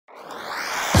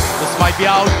This might be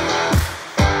out.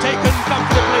 Taken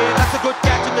comfortably. That's a good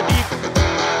catch in the deep.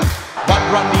 One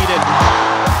run needed.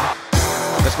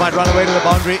 This might run away to the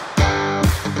boundary.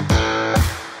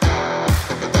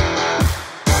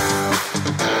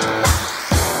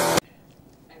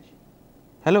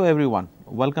 Hello everyone,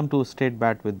 welcome to Straight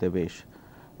Bat with Devesh.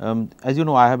 As you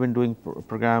know, I have been doing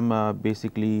program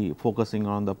basically focusing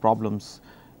on the problems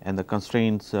and the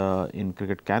constraints in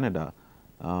Cricket Canada.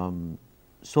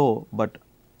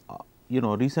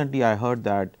 Recently I heard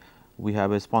that we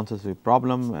have a sponsorship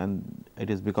problem, and it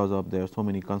is because of there are so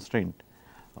many constraints.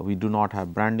 We do not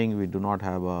have branding, we do not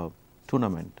have a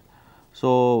tournament.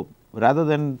 So rather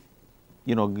than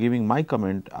giving my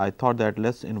comment, I thought that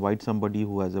let's invite somebody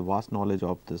who has a vast knowledge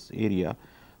of this area,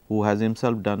 who has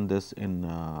himself done this in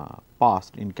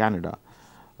past in Canada.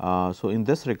 So in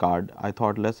this regard, I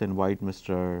thought let's invite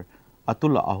Mr.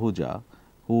 Atul Ahuja,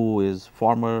 who is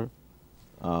former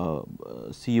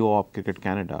CEO of Cricket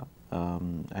Canada,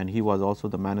 and he was also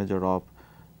the manager of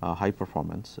High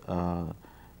Performance.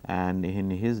 And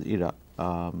in his era,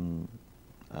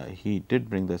 he did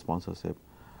bring the sponsorship.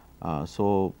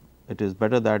 So it is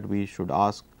better that we should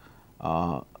ask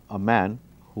a man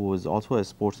who is also a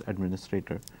sports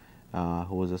administrator,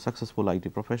 who is a successful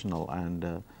IT professional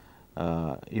and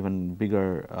even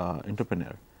bigger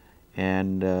entrepreneur.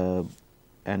 And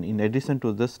in addition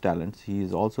to this talents, he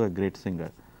is also a great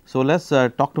singer. So let's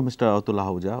talk to Mr. Atul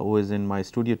Ahuja, who is in my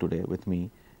studio today with me,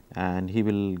 and he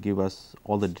will give us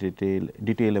all the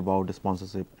detail about the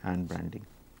sponsorship and branding.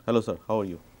 Hello sir, how are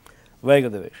you? Very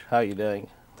good, Devesh. How are you doing?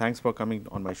 Thanks for coming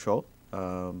on my show.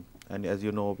 And as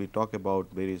you know, we talk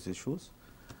about various issues.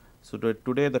 So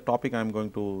today the topic I am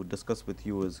going to discuss with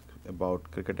you is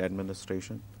about cricket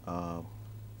administration,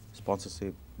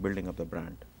 sponsorship, building up the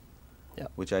brand,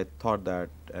 which I thought that,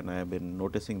 and I have been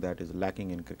noticing that is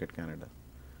lacking in Cricket Canada.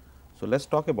 So let's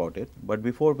talk about it. But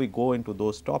before we go into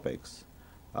those topics,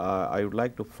 I would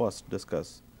like to first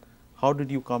discuss how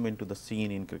did you come into the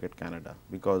scene in Cricket Canada?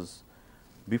 Because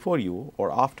before you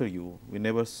or after you, we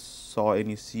never saw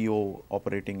any CEO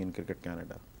operating in Cricket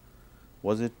Canada.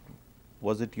 Was it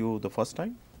you the first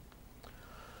time?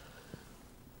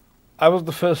 I was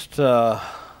the first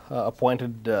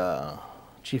appointed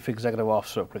Chief Executive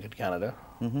Officer of Cricket Canada.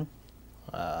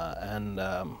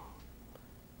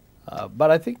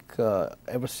 But I think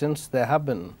ever since there have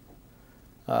been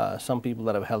some people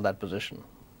that have held that position.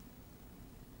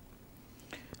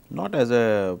 Not as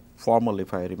a formal,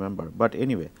 if I remember, but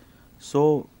anyway.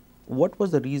 So what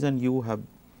was the reason you have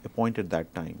appointed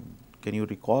that time? Can you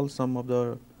recall some of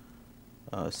the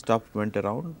stuff went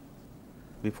around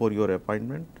before your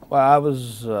appointment?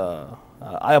 Well,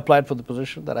 I applied for the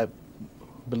position that I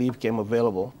believe came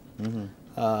available, and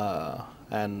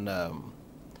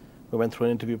we went through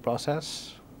an interview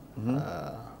process.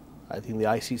 I think the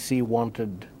ICC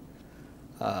wanted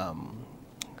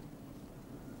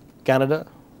Canada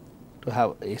to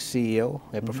have a CEO,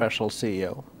 a professional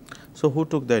CEO. So who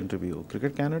took the interview,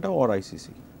 Cricket Canada or ICC?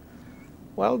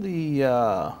 Well,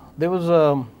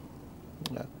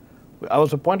 I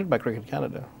was appointed by Cricket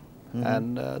Canada,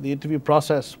 and the interview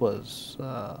process was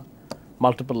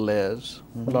multiple layers,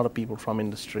 a lot of people from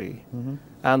industry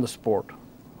and the sport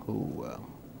who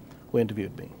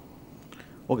interviewed me.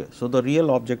 Okay, so the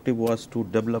real objective was to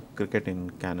develop cricket in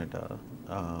Canada,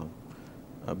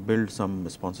 build some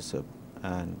sponsorship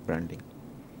and branding.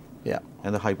 Yeah.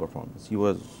 And the high performance.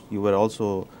 You were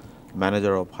also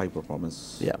manager of high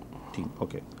performance team.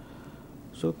 Okay.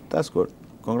 So that's good.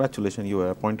 Congratulations, you were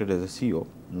appointed as a CEO.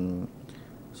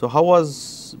 So how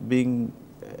was being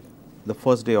the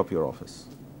first day of your office?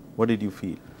 What did you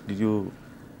feel?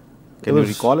 Can you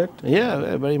recall it?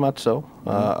 Yeah, very much so.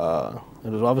 It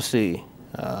was obviously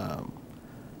a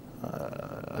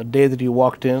day that you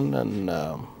walked in, and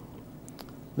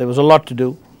there was a lot to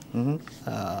do.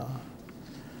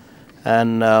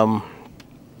 And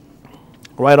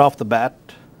right off the bat,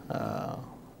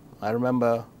 I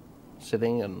remember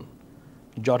sitting and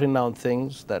jotting down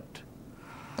things that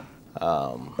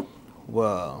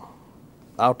were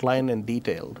outlined and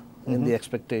detailed in the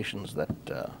expectations that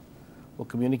were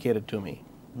communicated to me,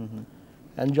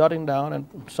 and jotting down and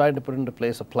trying to put into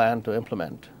place a plan to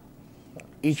implement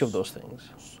each of those things.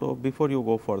 So before you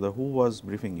go further, who was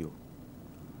briefing you?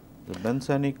 The Ben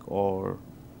Sanik or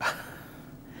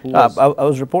I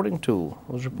was reporting to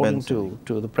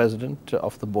the president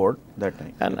of the board that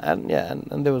time,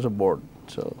 and there was a board.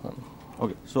 So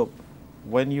okay, so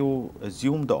when you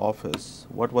assumed the office,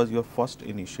 what was your first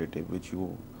initiative which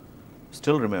you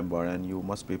still remember and you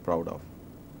must be proud of?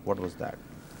 What was that?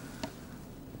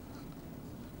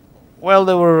 Well,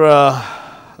 there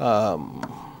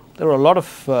there were a lot of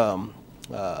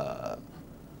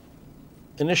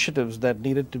initiatives that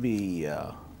needed to be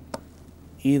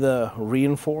either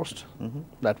reinforced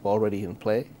that were already in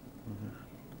play,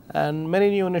 and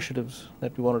many new initiatives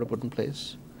that we wanted to put in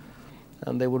place.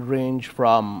 And they would range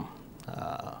from,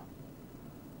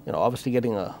 obviously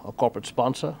getting a corporate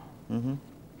sponsor,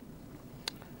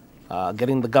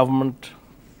 getting the government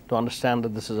to understand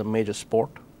that this is a major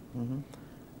sport,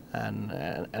 and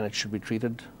it should be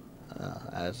treated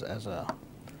as a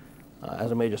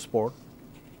major sport.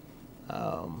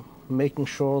 Making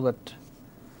sure that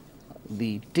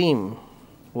the team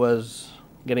was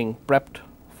getting prepped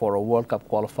for a World Cup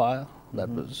qualifier that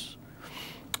was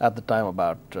at the time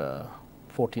about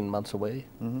 14 months away.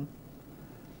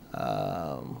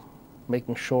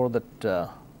 Making sure that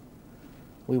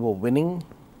we were winning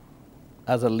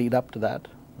as a lead up to that.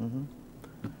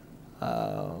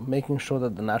 Making sure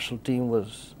that the national team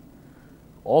was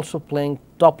also playing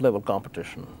top level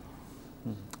competition,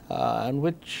 and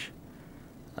which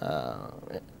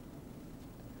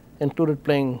included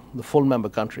playing the full member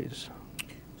countries.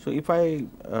 So if I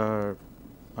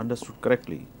understood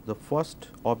correctly, the first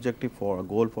objective for a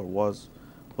goal for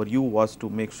you was to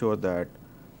make sure that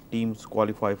teams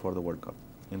qualify for the World Cup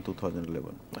in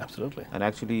 2011. Absolutely. And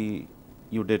actually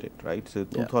you did it, right? So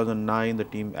 2009 the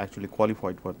team actually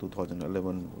qualified for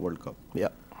 2011 World Cup. Yeah.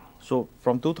 So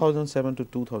from 2007 to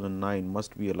 2009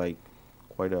 must be like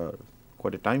quite a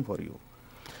time for you.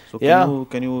 So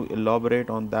can you elaborate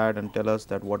on that and tell us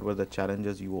that what were the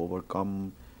challenges you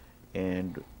overcome,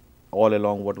 and all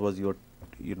along what was your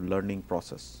learning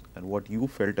process and what you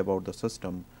felt about the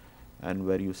system, and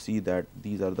where you see that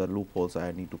these are the loopholes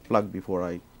I need to plug before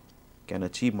I can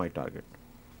achieve my target?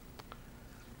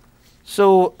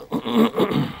 So,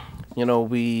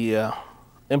 we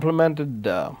implemented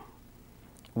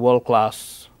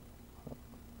world-class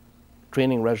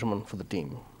training regimen for the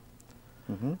team,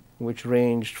 which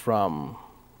ranged from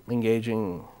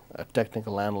engaging a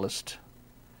technical analyst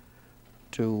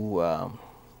to a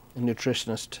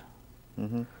nutritionist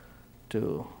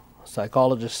to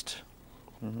psychologist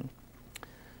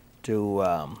to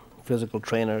physical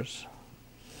trainers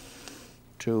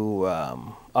to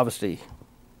obviously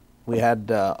we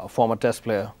had a former test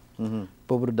player,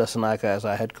 Pubru Dasanayaka, as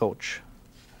our head coach,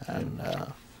 and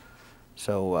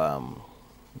so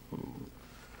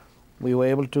we were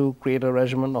able to create a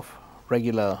regimen of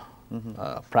regular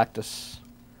practice,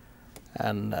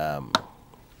 and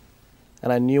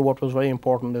I knew what was very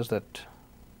important is that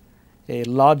a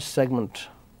large segment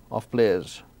of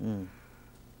players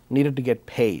needed to get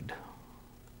paid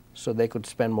so they could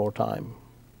spend more time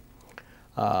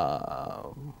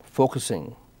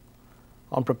focusing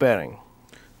on preparing.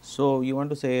 So you want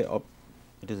to say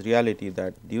it is reality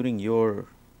that during your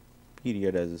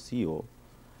period as a CEO,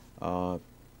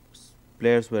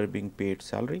 players were being paid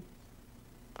salary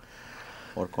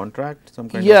or contract, some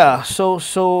kind of? Yeah, so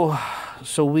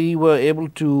we were able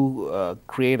to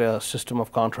create a system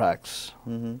of contracts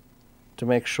to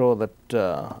make sure that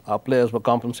our players were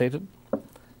compensated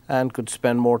and could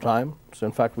spend more time. So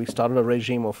in fact, we started a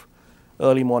regime of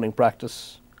early morning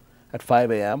practice at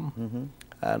 5 a.m.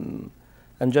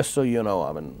 And just so you know,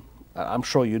 I mean, I'm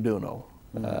sure you do know,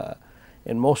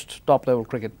 in most top level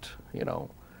cricket,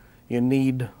 you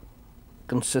need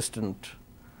consistent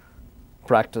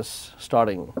practice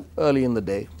starting early in the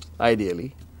day.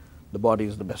 Ideally, the body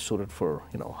is the best suited for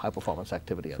high performance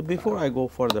activity. So before I go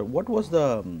further, what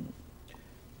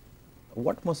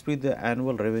must be the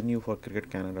annual revenue for Cricket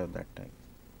Canada at that time?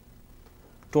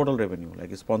 Total revenue,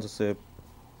 like sponsorship,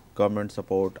 government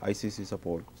support, ICC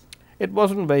support. It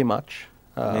wasn't very much.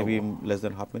 Maybe less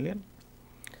than $500,000.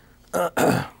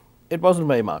 It wasn't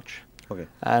very much. Okay.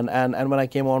 And when I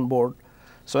came on board,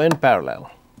 so in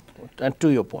parallel, and to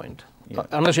your point,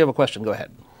 unless you have a question, go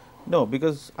ahead. No,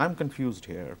 because I'm confused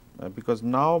here. Because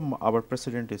now our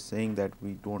president is saying that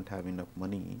we don't have enough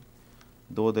money,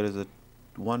 though there is a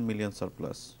 1 million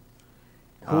surplus.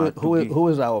 Who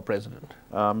is our president?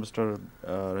 Mr.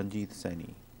 Ranjit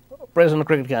Saini. President of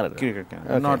Cricket Canada. Cricket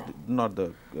Canada, Okay. not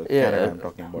the Canada I'm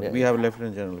talking about. Yeah. We have a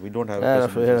Lieutenant General. We don't have a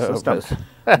presidential system.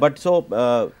 But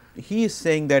so he is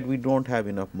saying that we don't have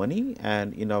enough money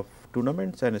and enough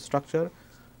tournaments and structure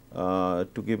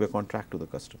to give a contract to the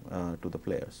customer, to the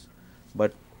players.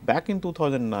 But back in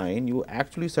 2009, you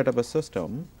actually set up a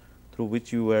system through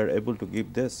which you were able to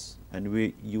give this,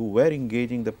 and you were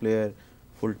engaging the player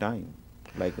full time,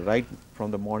 like right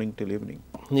from the morning till evening.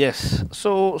 Yes,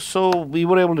 so we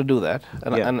were able to do that,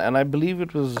 and I believe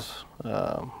it was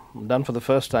done for the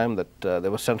first time that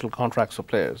there were central contracts for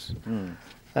players,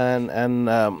 and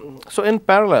so in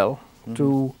parallel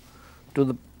to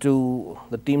the to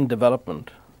the team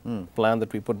development plan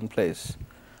that we put in place,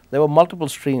 there were multiple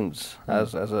streams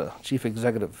as a chief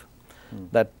executive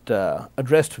that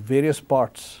addressed various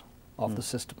parts of the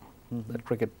system. That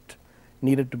cricket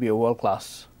needed to be a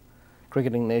world-class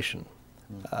cricketing nation.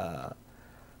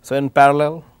 So in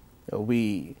parallel,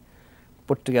 we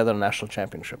put together a national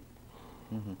championship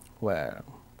where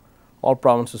all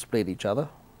provinces played each other,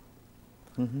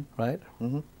 right?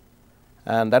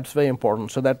 And that's very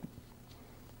important, so that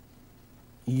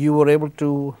you were able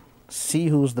to see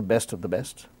who's the best of the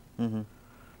best.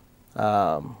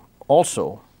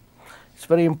 Also, it's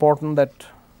very important that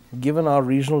given our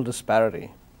regional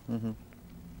disparity,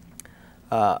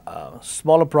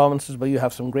 smaller provinces where you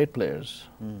have some great players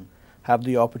have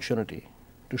the opportunity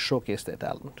to showcase their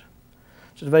talent.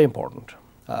 So it's very important.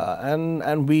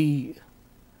 And we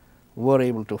were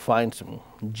able to find some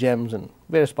gems in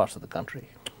various parts of the country.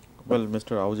 Well,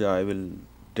 Mr. Ahuja, I will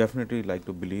definitely like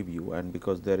to believe you, and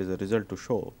because there is a result to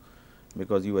show,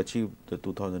 because you achieved the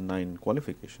 2009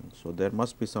 qualification. So there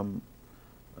must be some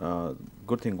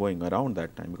good thing going around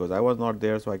that time, because I was not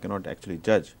there, so I cannot actually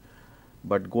judge.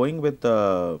 But going with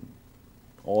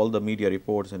all the media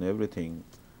reports and everything,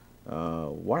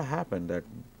 what happened that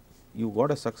you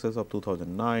got a success of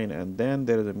 2009, and then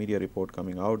there is a media report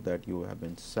coming out that you have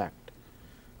been sacked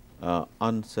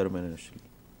unceremoniously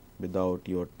without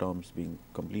your terms being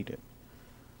completed.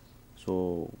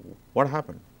 So what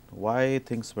happened? Why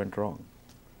things went wrong?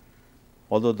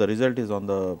 Although the result is on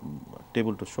the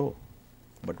table to show,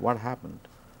 but what happened?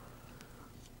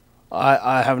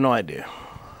 I have no idea.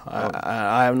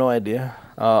 I have no idea.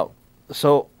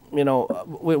 So you know,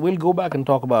 we'll go back and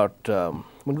talk about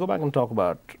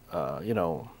you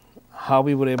know, how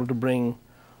we were able to bring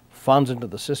funds into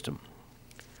the system.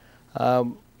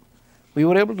 We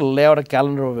were able to lay out a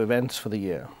calendar of events for the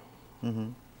year,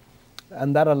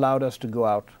 and that allowed us to go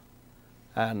out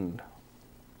and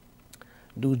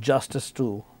do justice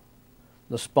to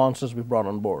the sponsors we brought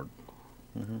on board.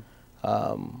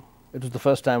 It was the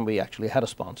first time we actually had a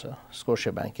sponsor.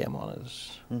 Scotiabank came on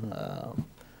as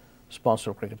sponsor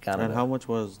of Cricket Canada. And how much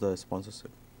was the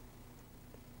sponsorship?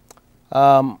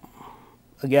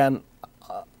 Again,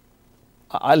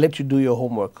 I'll let you do your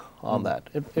homework on that.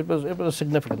 It was a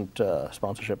significant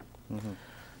sponsorship.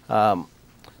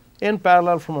 In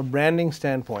parallel, from a branding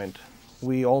standpoint,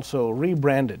 we also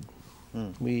rebranded.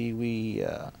 We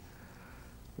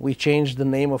changed the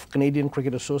name of Canadian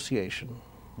Cricket Association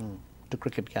to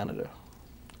Cricket Canada.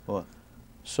 Oh.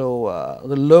 So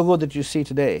the logo that you see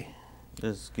today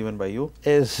Is given by you?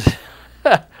 is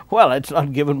well, it's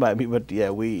not given by me, but yeah,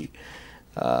 we.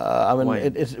 I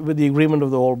mean, it's with the agreement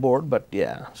of the whole board, but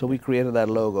yeah. So we created that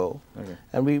logo,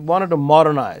 and we wanted to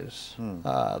modernize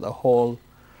the whole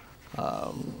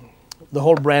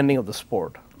branding of the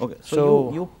sport. Okay,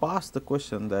 so you passed the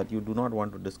question that you do not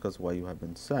want to discuss why you have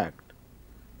been sacked,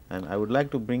 and I would like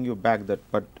to bring you back that,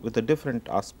 but with a different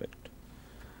aspect.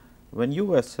 When you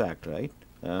were sacked, right?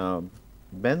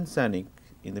 Ben Sanik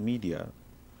in the media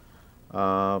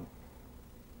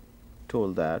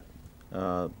told that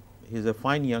he's a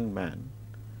fine young man,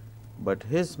 but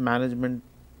his management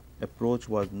approach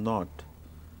was not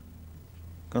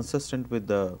consistent with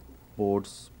the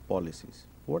board's policies.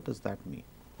 What does that mean?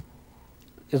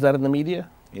 Is that in the media?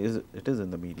 It is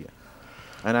in the media,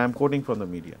 and I am quoting from the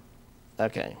media.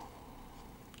 Okay.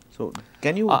 So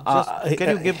can you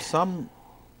give some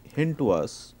hint to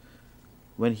us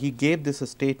when he gave this a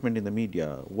statement in the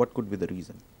media? What could be the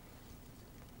reason?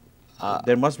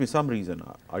 There must be some reason.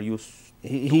 Are you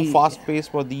too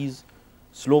fast-paced for these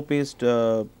slow-paced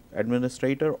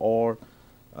administrator, or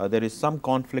there is some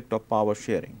conflict of power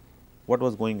sharing? What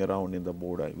was going around in the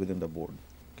board, within the board?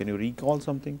 Can you recall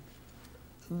something?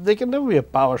 There can never be a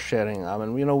power sharing. I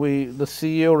mean, you know, the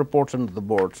CEO reports into the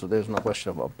board, so there's no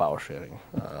question about power sharing.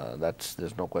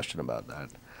 There's no question about that.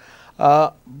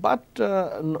 But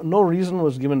no reason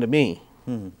was given to me,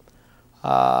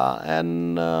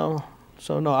 and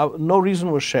so no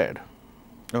reason was shared.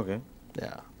 Okay.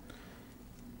 Yeah.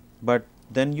 But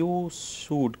then you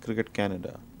sued Cricket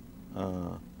Canada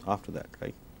after that,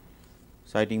 right?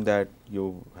 Citing that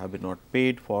you have been not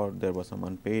paid for, there was some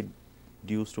unpaid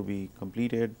dues to be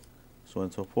completed, so on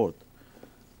and so forth.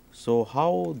 So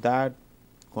how that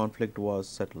conflict was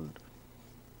settled?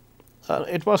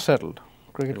 It was settled.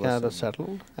 Cricket Canada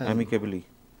settled. Amicably?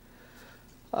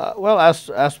 Well,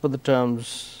 as per the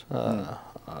terms,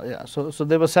 yeah. So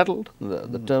they were settled.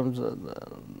 The terms,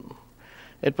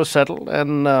 it was settled,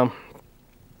 and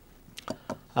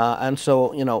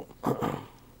so you know,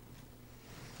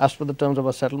 as per the terms of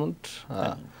our settlement,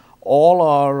 all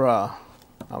our,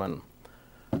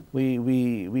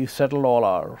 we settled all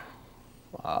our.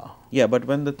 Yeah, but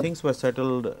when the things were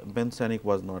settled, Ben Sanik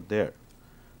was not there,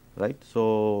 right?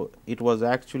 So it was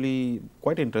actually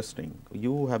quite interesting.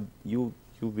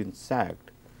 You've been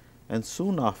sacked, and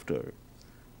soon after,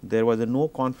 there was a no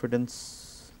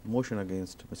confidence motion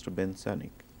against Mr. Ben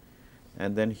Sanik,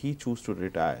 and then he chose to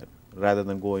retire rather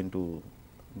than go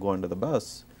under the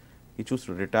bus. He chose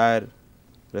to retire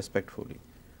respectfully.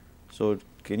 So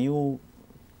can you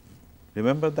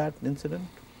remember that incident?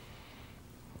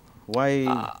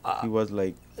 Why he was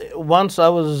like, Once I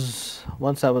was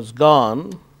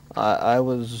gone, I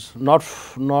was not.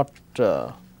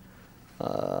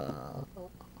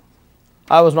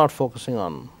 I was not focusing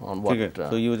on what. cricket?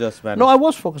 So you just vanished. No, I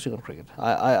was focusing on cricket.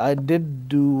 I did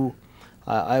do.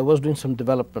 I was doing some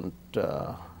development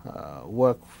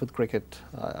work with cricket.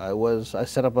 I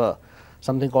set up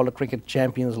something called a Cricket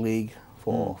Champions League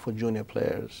for junior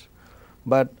players,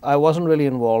 but I wasn't really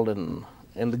involved in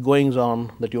the goings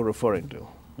on that you're referring to.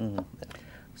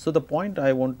 So the point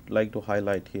I want like to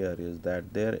highlight here is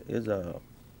that there is a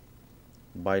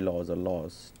bylaws or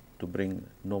laws to bring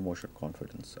no motion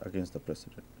confidence against the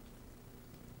president,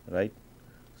 right?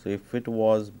 So if it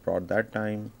was brought that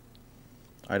time,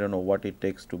 I don't know what it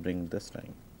takes to bring this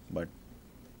time, but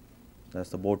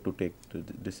that's the board to take the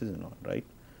decision on, right?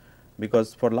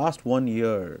 Because for last 1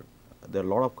 year, there are a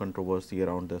lot of controversy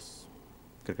around this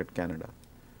Cricket Canada.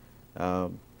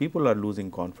 People are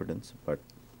losing confidence, but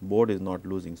board is not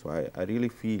losing. So I really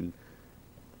feel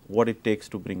what it takes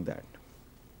to bring that,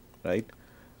 right?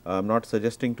 I'm not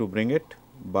suggesting to bring it,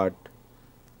 but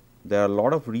there are a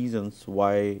lot of reasons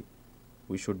why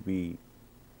we should be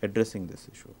addressing this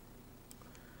issue.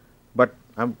 But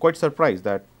I'm quite surprised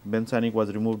that Ben Sanik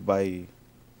was removed by,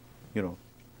 or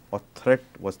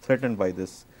was threatened by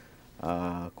this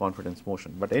confidence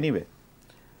motion. But anyway,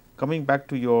 coming back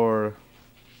to your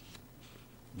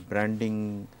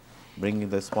branding, bringing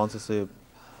the sponsorship,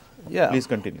 Yeah. please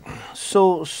continue.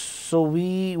 So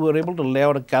we were able to lay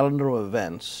out a calendar of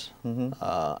events,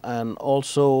 and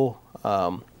also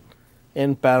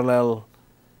in parallel,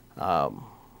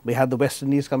 we had the West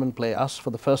Indies come and play us for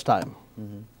the first time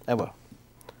ever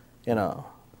in a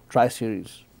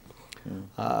tri-series.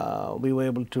 We were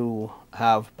able to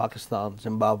have Pakistan,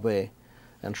 Zimbabwe,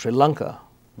 and Sri Lanka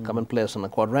come and play us in a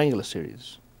quadrangular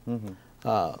series.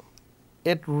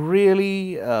 It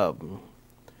really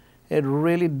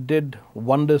did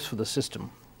wonders for the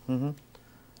system.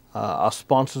 Our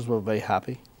sponsors were very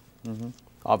happy.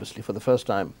 Obviously, for the first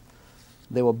time,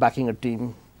 they were backing a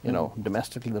team,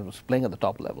 domestically that was playing at the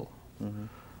top level.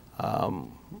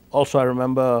 Also, I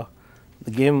remember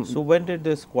the game. So when did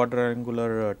this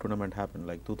quadrangular tournament happen?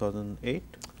 Like 2008?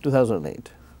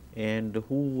 2008. And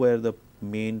who were the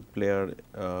main player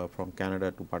from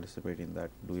Canada to participate in that?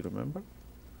 Do you remember?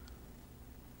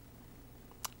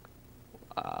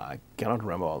 I cannot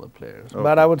remember all the players,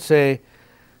 but I would say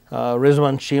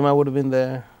Rizwan Cheema would have been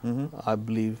there. I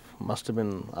believe must have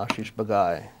been Ashish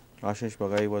Bagai. Ashish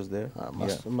Bagai was there.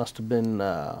 Must have been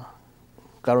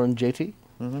Karun Jeti.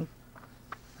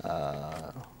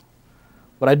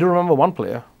 But I do remember one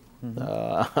player.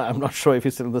 I'm not sure if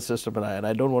he's still in the system, and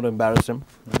I don't want to embarrass him.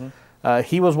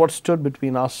 He was what stood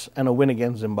between us and a win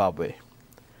against Zimbabwe.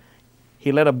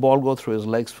 He let a ball go through his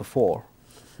legs for 4,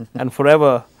 and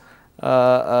forever.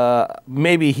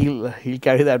 Maybe he'll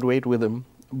carry that weight with him,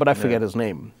 but I forget his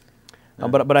name.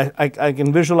 But I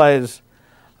can visualize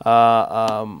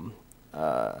the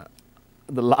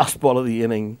last ball of the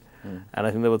inning, and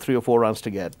I think there were 3 or 4 runs to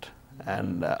get,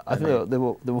 and I think there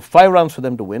were 5 runs for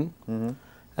them to win,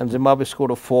 and Zimbabwe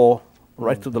scored a 4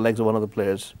 right through the legs of one of the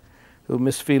players who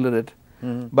misfielded it.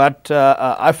 But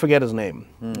I forget his name,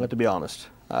 to be honest.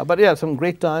 But yeah, some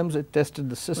great times. It tested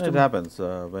the system. It happens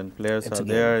when players are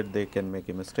there; they can make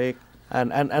a mistake.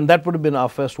 And that would have been our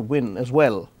first win as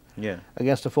well. Yeah.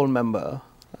 Against a full member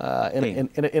in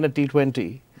a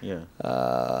T20. Yeah.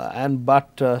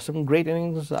 But some great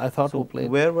innings I thought were played.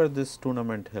 Where were this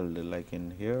tournament held? Like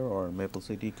in here or Maple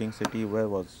City, King City? Where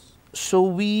was? So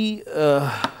we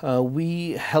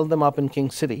held them up in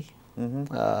King City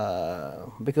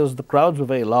because the crowds were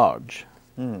very large.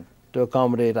 To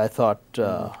accommodate, I thought,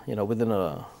 within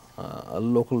a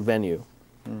local venue.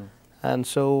 And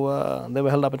so they were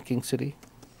held up at King City.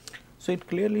 So it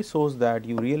clearly shows that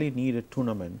you really need a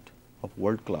tournament of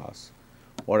world class,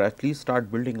 or at least start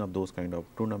building up those kind of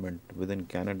tournament within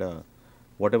Canada,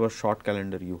 whatever short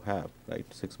calendar you have,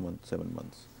 right, 6 months, 7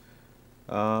 months.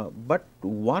 But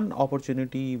one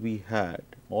opportunity we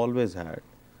always had,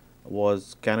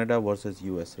 was Canada versus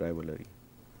US rivalry.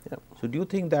 Yep. So do you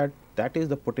think that is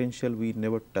the potential we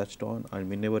never touched on and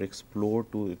we never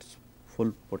explored to its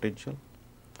full potential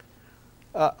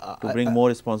to bring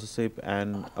more sponsorship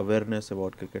and awareness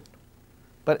about cricket?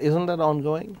 But isn't that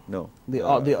ongoing? No.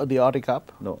 The Audi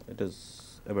Cup? No, it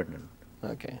is abandoned.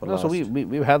 Okay. For No, so last-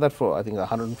 we've had that for, I think,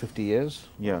 150 years.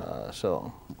 Yeah.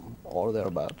 So, or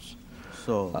thereabouts.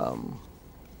 So,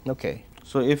 Okay.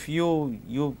 so if you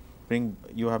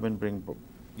haven't bring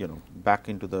back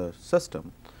into the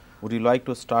system, would you like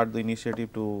to start the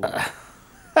initiative to?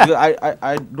 Because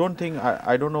I don't think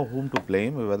I don't know whom to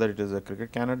blame, whether it is a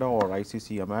Cricket Canada or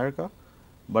ICC America,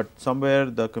 but somewhere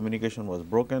the communication was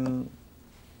broken.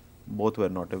 Both were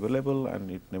not available,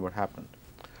 and it never happened.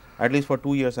 At least for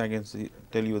 2 years, I can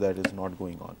tell you that is not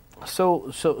going on. So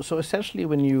essentially,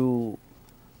 when you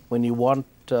want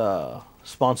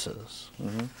sponsors,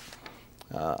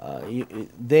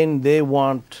 then they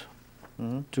want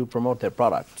to promote their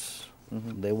products.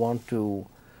 They want to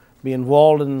be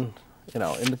involved in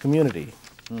the community.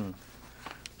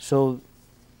 So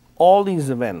all these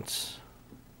events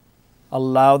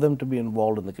allow them to be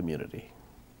involved in the community.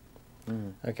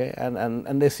 Okay,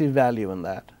 and they see value in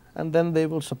that, and then they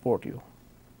will support you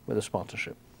with a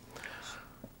sponsorship.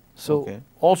 So Okay.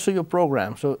 also your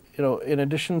program. So in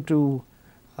addition to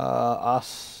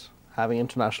us having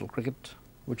international cricket,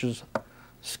 which is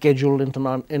scheduled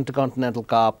intercontinental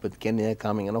cup with Kenya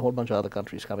coming and a whole bunch of other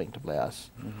countries coming to play us.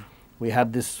 We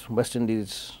had this West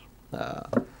Indies,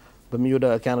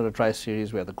 Bermuda, Canada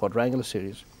Tri-Series. We had the Quadrangular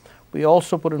Series. We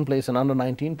also put in place an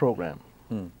under-19 program,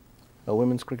 a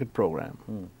women's cricket program,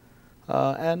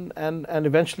 and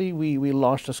eventually we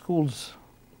launched a schools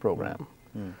program.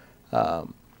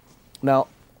 Now,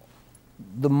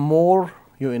 the more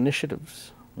your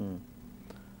initiatives,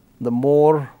 the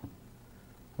more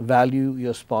value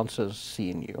your sponsors see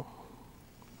in you.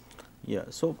 Yeah.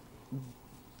 So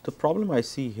the problem I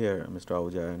see here, Mr.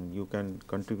 Ahuja, and you can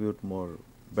contribute more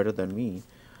better than me,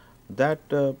 that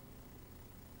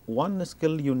one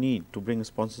skill you need to bring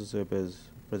sponsorship is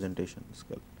presentation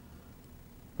skill.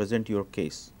 Present your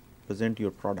case, present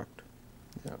your product,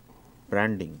 Yeah.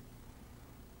 branding,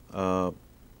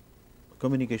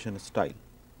 communication style,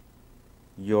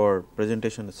 your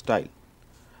presentation style.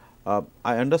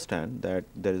 I understand that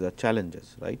there is a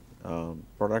challenges, right?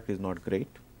 Product is not great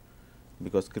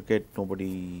because cricket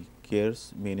nobody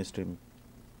cares, mainstream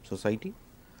society.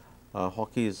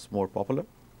 Hockey is more popular.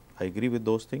 I agree with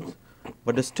those things,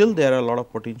 but still there are a lot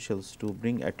of potentials to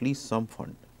bring at least some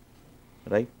fund,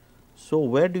 right? So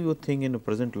where do you think in the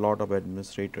present lot of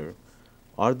administrator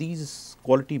are these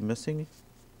quality missing?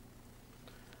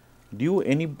 Do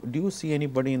you see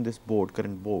anybody in this board,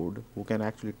 current board, who can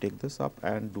actually take this up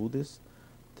and do this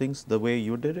things the way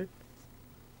you did it?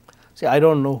 See, I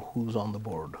don't know who's on the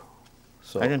board.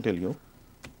 So I can tell you,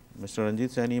 Mr.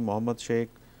 Ranjit Saini, Mohammad Sheikh,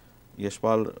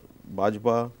 Yashpal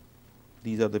Bajpa,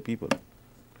 these are the people.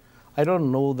 I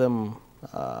don't know them.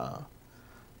 I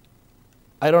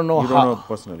don't know You how. don't know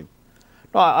personally.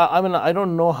 No, I mean I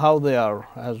don't know how they are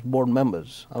as board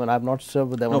members. I mean I've not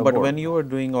served with them. No, on a but board. when you were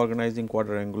doing organizing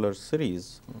quadrangular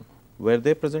series, were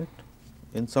they present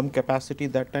in some capacity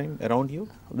that time around you?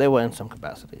 They were in some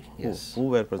capacity. Yes. Who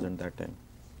were present that time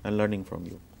and learning from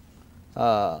you?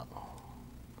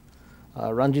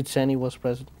 Ranjit Saini was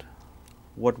present.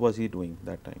 What was he doing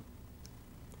that time?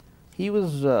 He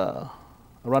was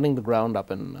running the ground up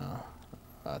in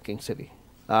King City.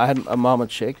 I had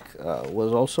Mohammad Sheikh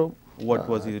was also. What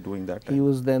was he doing that time? He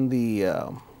was then the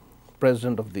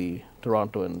president of the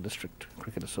Toronto and District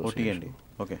Cricket Association.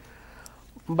 OTND. Okay.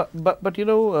 But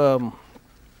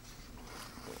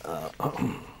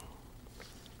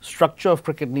structure of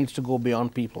cricket needs to go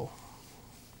beyond people.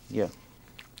 Yeah.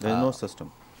 There is no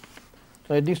system.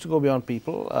 So it needs to go beyond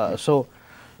people. So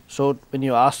when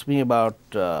you ask me about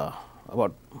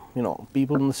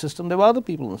people in the system, there were other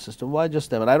people in the system. Why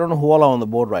just them? And I don't know who all are on the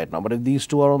board right now. But if these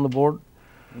two are on the board,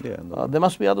 Yeah. there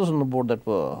must be others on the board that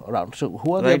were around. So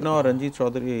who are Right the now, Ranjit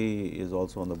Chaudhary is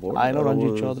also on the board. I know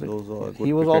Ranjit Those Chaudhary. are good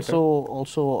He was cricketer.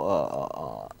 also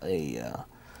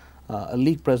a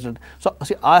league president. So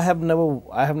see, I have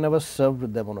never served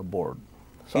with them on a board.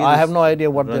 So He I is- have no idea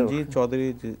what they're. Ranjit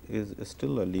Chaudhary is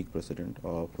still a league president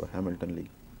of Hamilton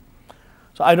League.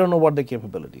 So I don't know what their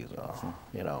capabilities are.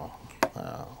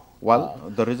 Well,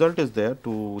 the result is there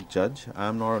to judge. I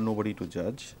am not nobody to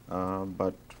judge,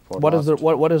 but for What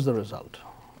is the result?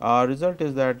 Result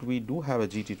is that we do have a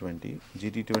GT20.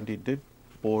 GT20 did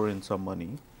pour in some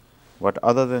money, but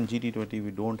other than GT20,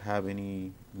 we don't have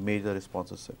any major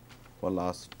sponsorship for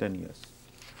last 10 years.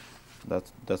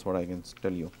 That's what I can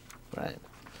tell you. Right.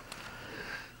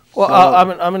 Well,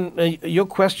 I mean, your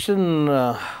question,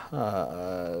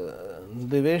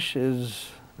 Devesh,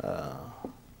 is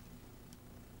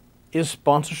is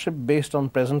sponsorship based on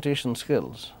presentation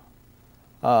skills?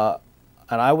 And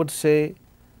I would say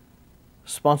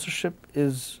sponsorship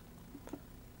is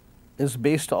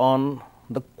based on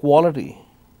the quality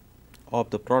of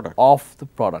the product. of the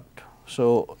product.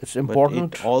 So it's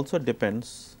important. But it also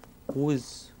depends who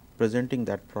is presenting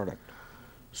that product.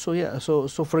 So yeah, so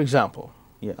for example,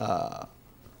 Yeah.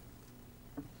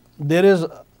 there is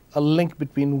a link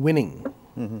between winning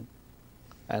Mm-hmm.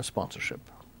 and sponsorship.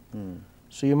 Mm.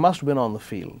 So you must win on the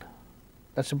field.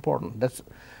 That's important. That's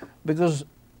because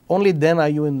only then are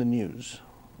you in the news.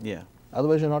 Yeah.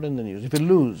 Otherwise, you're not in the news. If you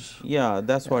lose, Yeah,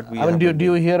 that's what we. I mean, have been do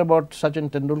you doing. hear about Sachin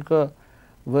Tendulkar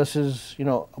versus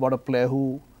about a player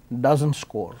who doesn't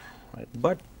score, right?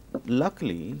 But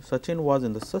luckily, Sachin was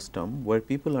in the system where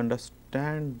people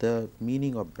understand the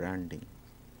meaning of branding.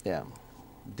 Yeah.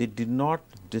 They did not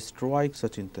destroy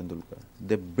Sachin Tendulkar.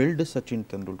 They built a Sachin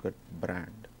Tendulkar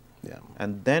brand. Yeah.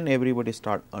 And then everybody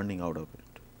start earning out of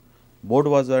it. Board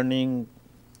was earning,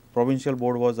 provincial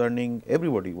board was earning,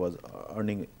 everybody was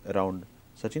earning around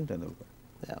Sachin Tendulkar.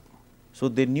 Yeah. So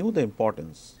they knew the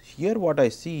importance. Here what I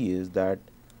see is that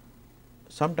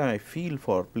sometimes I feel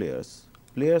for players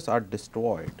are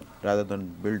destroyed rather than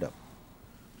build up.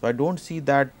 So I don't see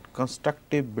that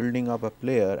constructive building up a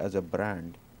player as a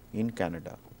brand in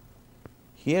Canada.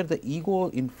 Here the ego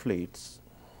inflates,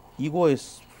 ego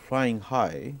is flying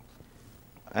high,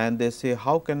 and they say,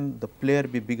 how can the player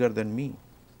be bigger than me?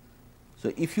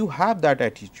 So if you have that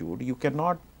attitude, you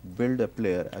cannot build a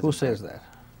player as Who a says brand. that?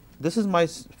 This is my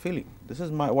feeling. This is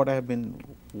what I have been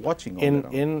watching all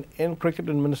around. In cricket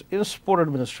in sport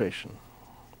administration,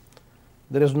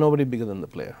 there is nobody bigger than the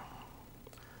player.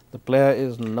 The player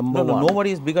is number one.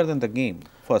 Nobody is bigger than the game,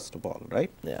 first of all, right?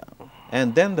 Yeah.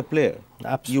 And then the player.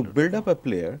 Absolutely. You build up a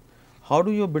player. How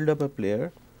do you build up a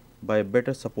player? By a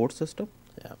better support system,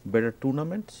 Yeah. better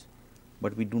tournaments,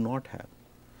 but we do not have.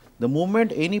 The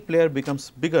moment any player becomes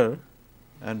bigger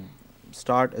and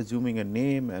start assuming a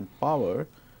name and power,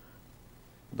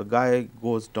 the guy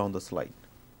goes down the slide.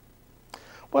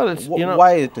 Well, it's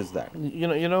Why it is that?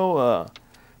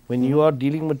 When you are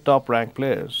dealing with top ranked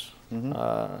players,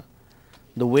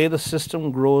 the way the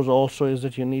system grows also is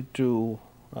that you need to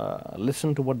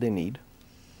listen to what they need.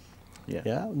 Yeah.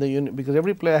 Yeah, because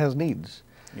every player has needs.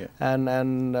 Yeah.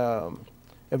 And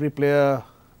every player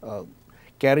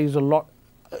carries a lot.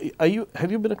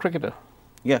 Have you been a cricketer?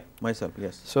 Yeah, myself,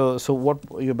 yes. So what,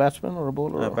 are you a batsman or a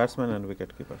bowler? A batsman and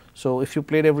wicket keeper. So if you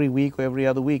played every week or every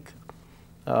other week,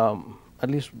 at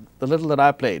least the little that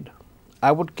I played,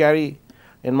 I would carry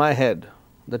in my head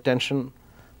the tension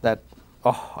that,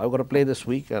 oh, I've got to play this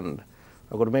week and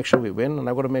I've got to make sure we win and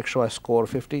I've got to make sure I score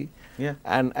 50. Yeah.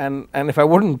 And if I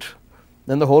wouldn't,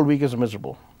 then the whole week is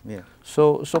miserable. Yeah.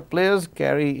 So players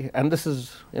carry, and this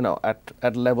is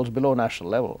at levels below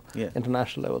national level, Yeah.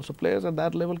 international level. So players at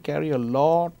that level carry a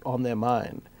lot on their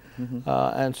mind,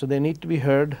 and so they need to be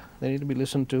heard. They need to be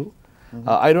listened to.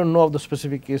 I don't know of the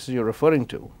specific cases you're referring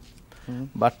to,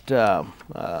 but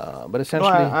essentially,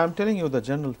 I'm telling you the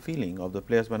general feeling of the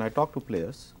players when I talk to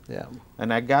players. yeah,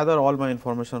 And I gather all my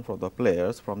information from the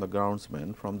players, from the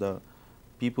groundsmen, from the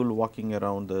people walking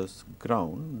around this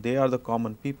ground. They are the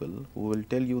common people who will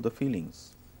tell you the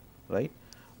feelings, right?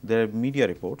 There are media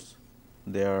reports.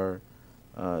 There,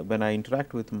 when I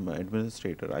interact with my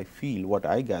administrator, I feel what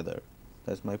I gather.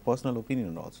 That's my personal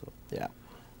opinion also. yeah.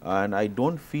 And I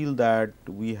don't feel that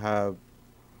we have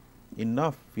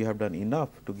enough. We have done enough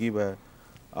to give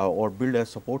or build a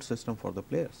support system for the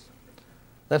players.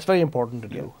 That's very important to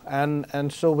do.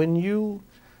 And so when you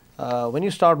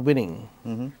start winning,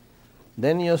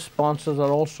 then your sponsors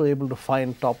are also able to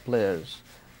find top players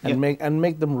and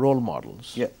make them role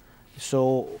models. Yeah.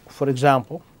 So, for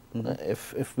example,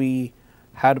 if we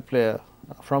had a player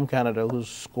from Canada who's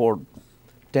scored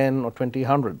 10 or 20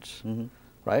 hundreds,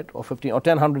 right, or 15 or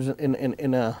 10 hundreds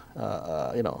in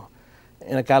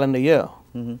a calendar year,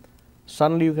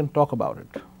 suddenly you can talk about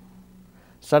it.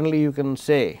 Suddenly you can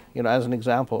say, as an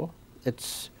example,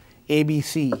 it's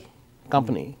ABC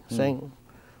company saying,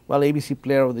 well, ABC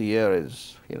Player of the Year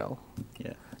is,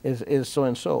 is so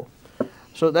and so.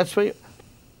 So that's why.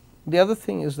 The other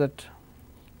thing is that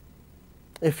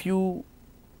if you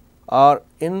are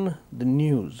in the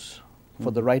news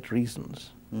for the right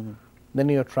reasons, then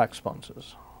you attract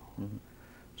sponsors.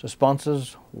 So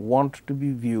sponsors want to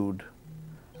be viewed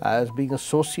as being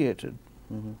associated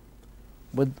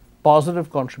with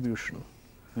positive contribution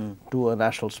to a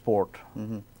national sport,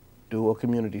 to a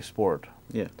community sport.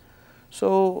 Yeah.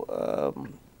 So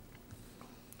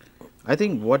I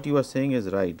think what you are saying is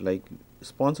right. Like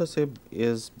sponsorship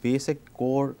is basic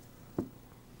core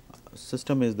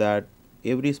system is that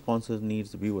every sponsor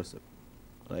needs viewership,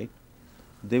 right?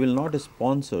 They will not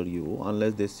sponsor you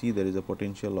unless they see there is a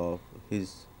potential of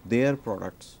their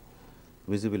products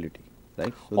visibility,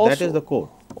 right? So that is the core.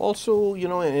 Also, you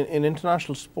know, in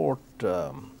international sport,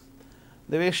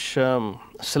 Devesh,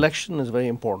 selection is very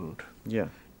important. Yeah.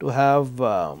 To have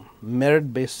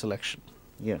merit-based selection.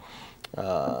 Yeah.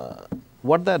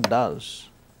 What that does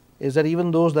is that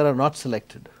even those that are not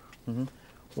selected,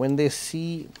 when they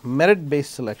see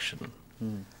merit-based selection,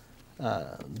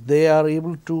 they are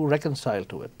able to reconcile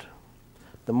to it.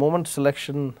 The moment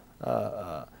selection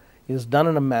is done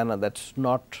in a manner that's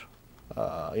not,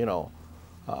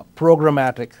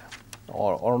 programmatic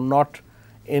or not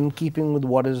in keeping with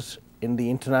what is in the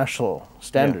international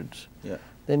standards,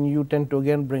 then you tend to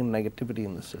again bring negativity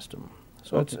in the system.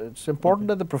 So it's important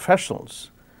that the professionals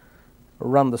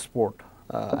run the sport,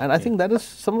 and I think that is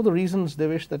some of the reasons,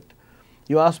 Devesh, that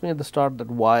you asked me at the start that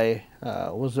why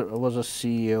was a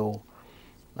CEO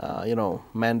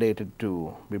mandated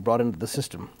to be brought into the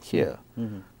system here,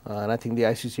 and I think the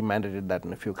ICC mandated that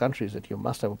in a few countries, that you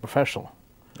must have a professional,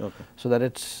 so that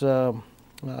it's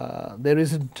there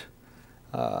isn't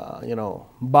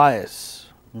bias,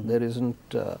 there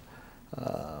isn't.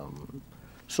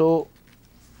 So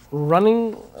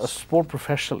running a sport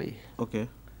professionally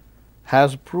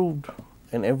has proved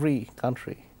in every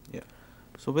country. Yeah.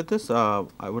 So with this,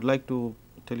 I would like to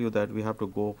tell you that we have to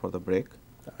go for the break.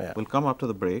 We'll come after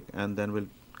the break and then we'll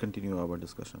continue our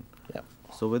discussion. Yeah.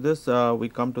 So with this, we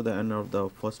come to the end of the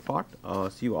first part.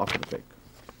 See you after the break.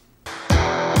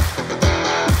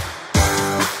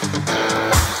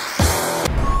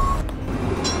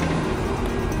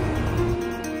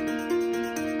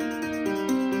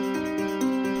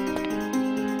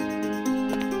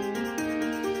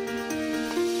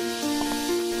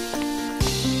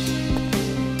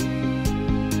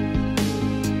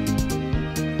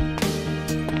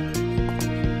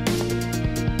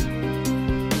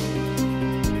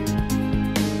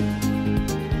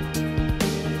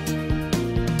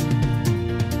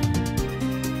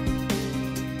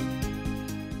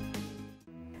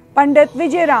 Pandit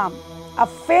Vijay Ram, a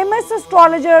famous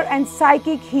astrologer and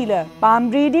psychic healer, palm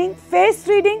reading, face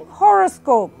reading,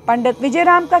 horoscope. पंडित विजय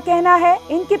राम का कहना है,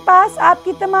 इनके पास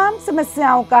आपकी तमाम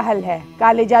समस्याओं का हल है।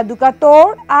 काले जादू का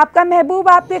तोड़, आपका महबूब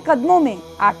आपके कदमों में,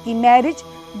 आपकी मैरिज,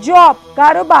 जॉब,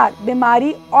 कारोबार,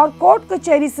 बीमारी और कोर्ट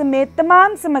कचहरी समेत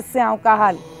तमाम समस्याओं का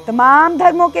हल। तमाम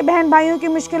धर्मों के बहन भाइयों की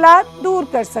मुश्किलात दूर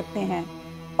कर सकते हैं।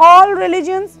 All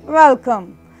religions welcome।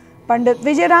 पंडित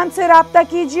विजय राम से राब्ता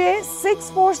कीजिए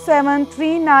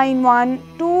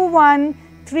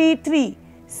 647-391-2133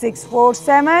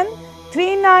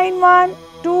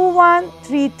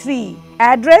 647-391-2133।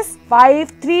 Address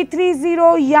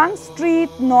 5330 young street,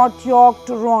 north York,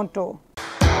 Toronto.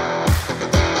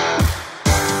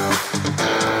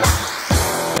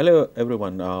 Hello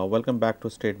everyone, welcome back to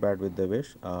State Bat with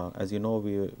Devesh. As you know,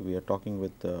 we are talking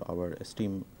with our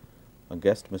esteemed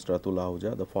guest, Mr. Atul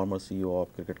Ahuja, the former CEO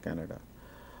of Cricket Canada.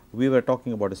 We were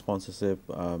talking about sponsorship,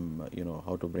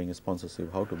 how to bring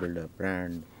sponsorship, how to build a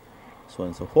brand, so on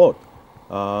and so forth.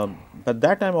 But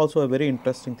that time also a very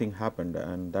interesting thing happened,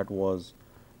 and that was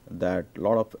that a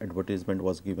lot of advertisement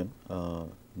was given. The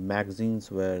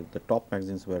top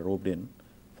magazines were roped in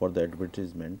for the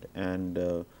advertisement, and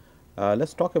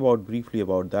let's talk briefly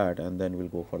about that, and then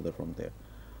we'll go further from there.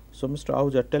 So, Mr.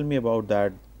 Ahuja, tell me about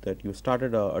that you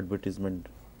started a advertisement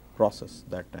process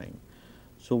that time.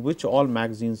 So, which all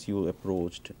magazines you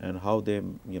approached, and how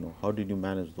did you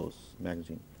manage those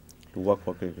magazines to work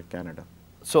for Cricket Canada?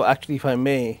 So, actually, if I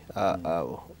may,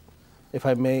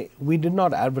 we did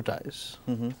not advertise,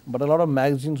 but a lot of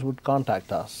magazines would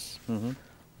contact us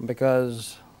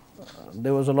because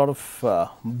there was a lot of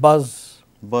buzz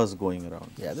going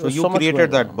around. Yeah, so you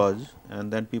created that buzz,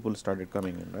 and then people started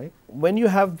coming in, right? When you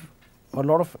have a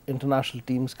lot of international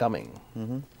teams coming,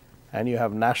 and you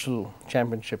have national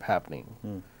championship happening,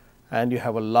 and you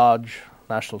have a large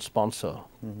national sponsor,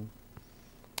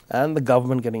 and the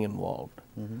government getting involved,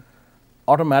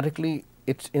 automatically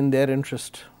it's in their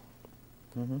interest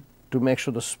to make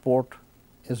sure the sport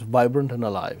is vibrant and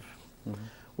alive.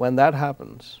 When that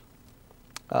happens,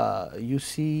 you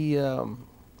see a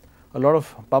lot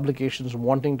of publications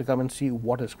wanting to come and see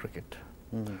what is cricket,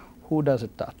 who does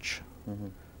it touch.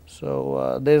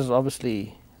 So there's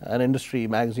obviously an industry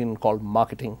magazine called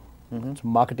Marketing. It's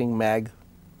Marketing Mag,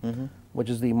 which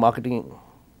is the marketing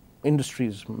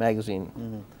industries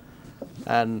magazine.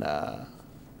 And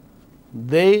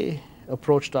they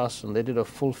approached us and they did a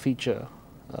full feature,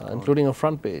 including a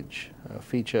front page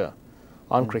feature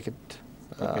on cricket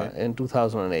in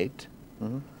 2008.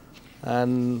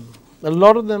 And a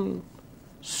lot of them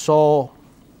saw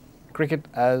cricket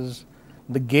as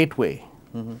the gateway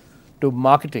to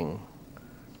marketing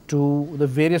to the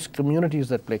various communities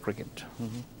that play cricket.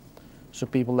 So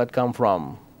people that come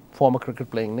from former cricket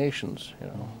playing nations, you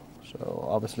know. So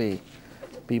obviously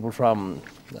people from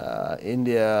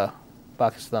India,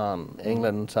 Pakistan,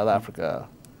 England, South Africa,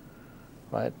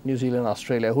 right, New Zealand,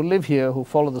 Australia, who live here, who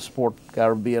follow the sport.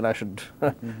 Caribbean, I should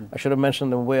I should have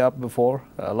mentioned them way up before.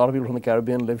 A lot of people from the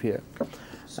Caribbean live here,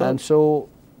 and so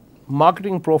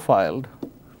marketing profiled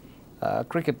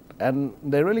cricket, and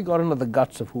they really got into the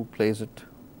guts of who plays it,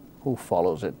 who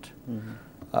follows it,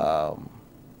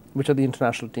 which are the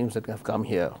international teams that have come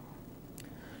here.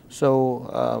 So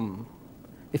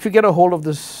if you get a hold of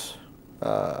this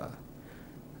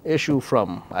issue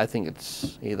from, I think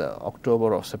it's either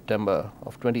October or September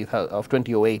of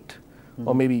 2008,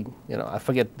 or maybe, you know, I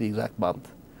forget the exact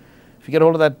month. If you get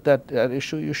hold of that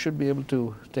issue, you should be able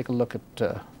to take a look at.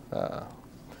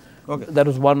 Okay. That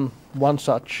was one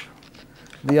such.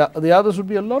 The others would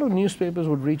be a lot of newspapers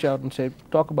would reach out and say,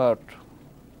 talk about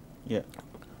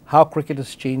how cricket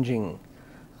is changing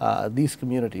these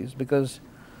communities, because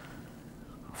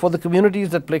for the communities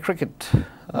that play cricket,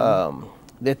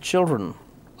 their children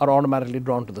are automatically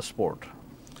drawn to the sport.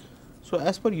 So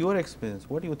as per your experience,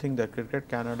 what do you think that Cricket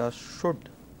Canada should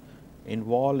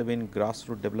involve in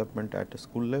grassroots development at a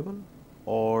school level,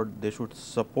 or they should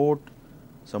support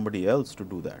somebody else to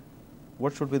do that?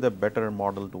 What should be the better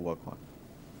model to work on?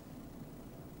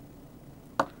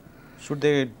 Should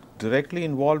they directly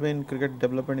involve in cricket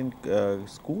development in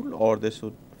school, or they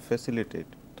should facilitate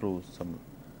through some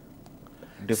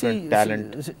different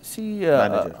talent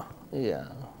manager? Yeah,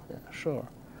 sure.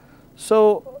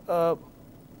 So,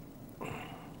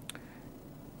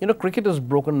 you know, cricket is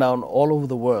broken down all over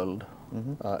the world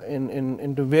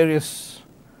into various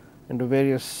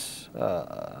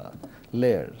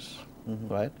layers,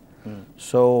 right?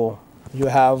 So you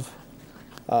have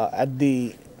at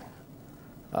the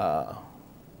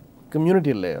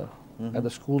community layer, at the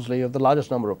schools layer, you have the largest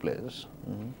number of players,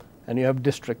 and you have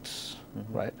districts,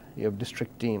 right? You have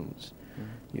district teams,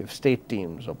 you have state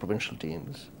teams or provincial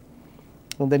teams,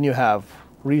 and then you have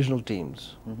regional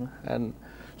teams, and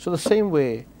so the same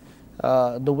way,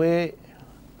 the way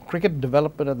cricket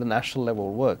development at the national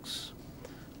level works,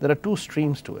 there are two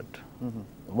streams to it.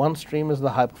 One stream is the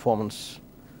high performance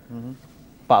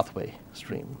pathway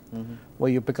stream,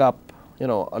 where you pick up, you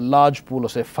know, a large pool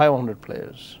of say 500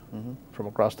 players from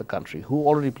across the country who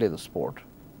already play the sport,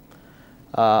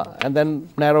 and then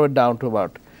narrow it down to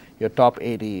about your top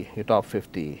 80, your top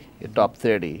 50, your top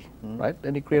 30, right?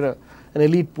 Then you create an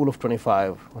elite pool of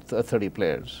 25 or 30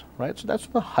 players, right? So that's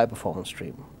the high performance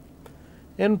stream.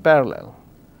 In parallel,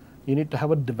 you need to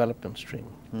have a development stream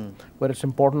where it's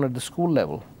important at the school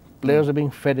level, players are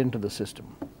being fed into the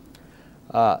system.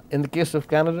 In the case of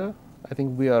Canada, I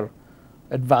think we are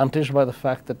advantaged by the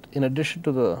fact that in addition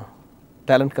to the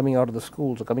talent coming out of the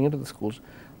schools or coming into the schools,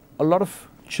 a lot of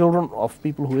children of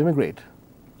people who immigrate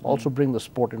also bring the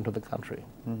sport into the country.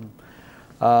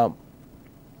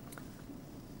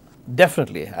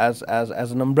 Definitely, as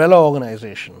an umbrella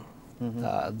organization,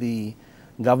 the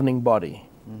governing body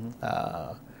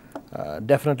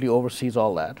definitely oversees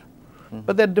all that,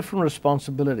 but there are different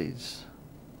responsibilities,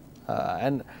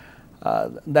 and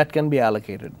that can be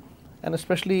allocated, and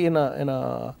especially in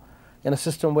a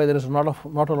system where there is not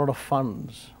a lot of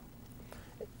funds,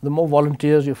 the more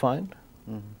volunteers you find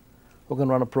who can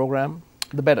run a program,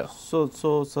 the better.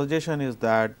 So suggestion is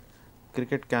that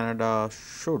Cricket Canada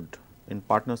should, in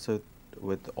partnership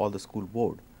with all the school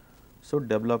board, should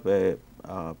develop a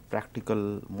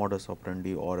practical modus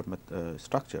operandi or a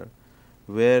structure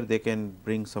where they can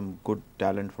bring some good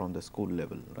talent from the school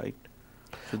level, right?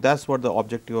 So that's what the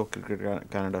objective of Cricket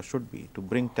Canada should be, to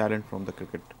bring talent from the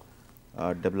cricket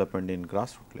development in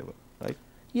grassroots level, right?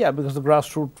 Yeah, because the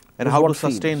grassroots and how to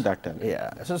sustain that talent.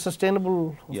 Yeah, it's a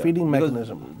sustainable feeding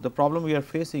mechanism. The problem we are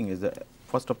facing is that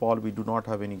first of all, we do not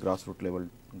have any grassroots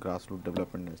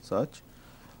development as such.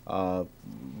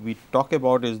 We talk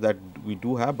about is that we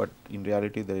do have, but in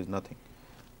reality there is nothing.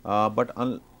 But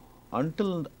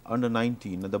until under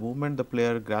 19, the moment the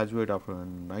player graduate after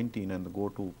 19 and go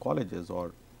to colleges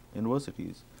or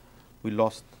universities, we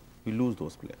lose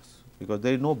those players, because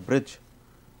there is no bridge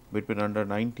between under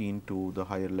 19 to the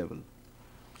higher level.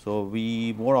 So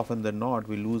we more often than not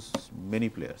we lose many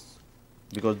players,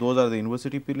 because those are the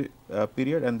university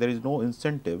period, and there is no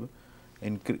incentive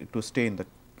to stay in the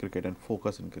cricket and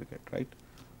focus in cricket, right?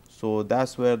 So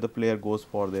that's where the player goes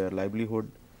for their livelihood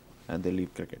and they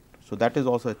leave cricket. So that is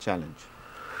also a challenge.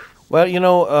 Well, you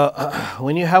know,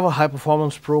 when you have a high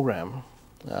performance program,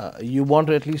 you want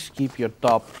to at least keep your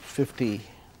top 50,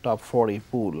 top 40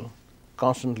 pool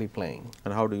constantly playing.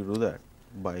 And how do you do that?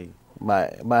 By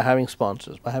having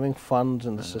sponsors, by having funds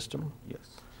in the system. Yes.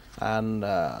 And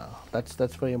that's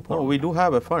very No, important. we do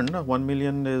have a fund. 1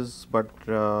 million is, but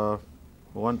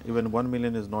even 1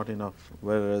 million is not enough.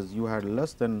 Whereas you had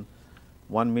less than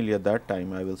 1 million at that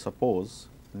time, I will suppose,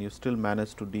 and you still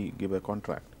managed to give a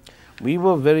contract. We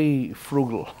were very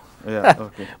frugal. Yeah.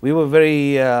 Okay. We were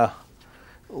very.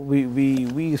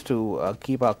 We used to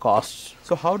keep our costs.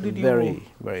 So how did you?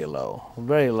 Very low.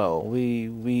 Very low.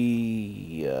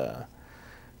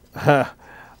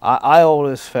 I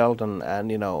always felt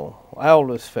and you know I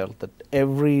always felt that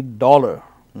every dollar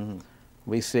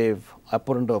we save, I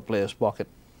put into a player's pocket,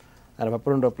 and if I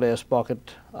put into a player's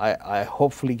pocket, I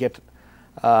hopefully get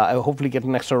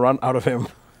an extra run out of him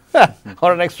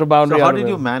or an extra boundary. So how out of did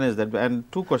you him. manage that? And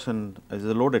two question is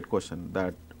a loaded question.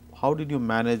 That how did you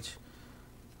manage?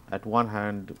 At one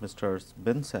hand, Mr.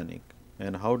 Ben Sanik,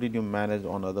 and how did you manage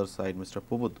on other side, Mr.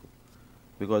 Pubudu?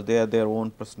 Because they are their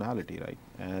own personality, right?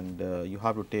 And you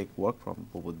have to take work from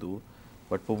Pubudu,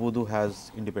 but Pubudu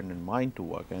has independent mind to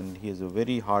work, and he is a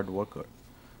very hard worker.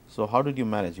 So how did you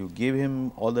manage? You gave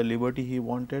him all the liberty he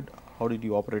wanted. How did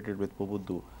you operate it with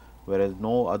Pubudu, whereas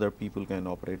no other people can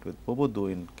operate with Pubudu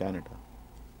in Canada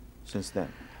since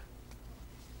then?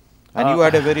 And you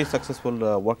had a very successful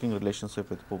working relationship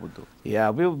with Pubudu. Yeah,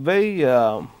 we were very.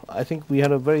 I think we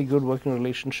had a very good working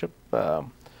relationship.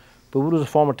 Pubudu is a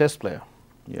former Test player.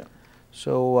 Yeah.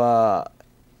 So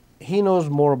he knows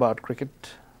more about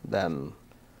cricket than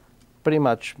pretty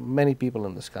much many people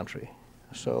in this country.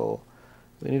 So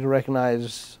we need to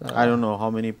recognize. I don't know how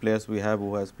many players we have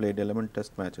who has played 11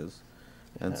 Test matches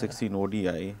and 16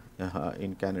 ODI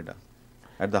in Canada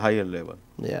at the higher level.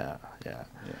 Yeah.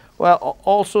 Well,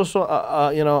 also,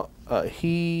 so you know,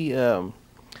 he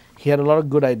had a lot of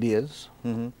good ideas,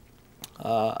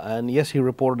 and yes, he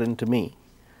reported into me,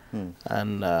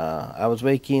 and I was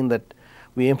very keen that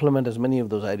we implement as many of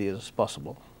those ideas as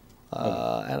possible.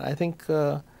 And I think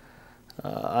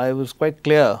I was quite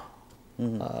clear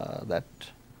that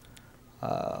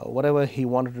whatever he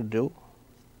wanted to do,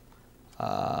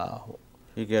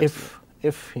 if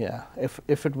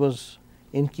it was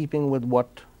in keeping with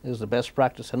what is the best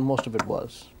practice, and most of it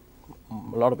was, a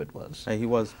lot of it was. He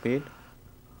was paid?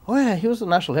 Oh yeah, he was the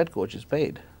national head coach. He's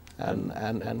paid,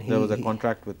 and he. There was a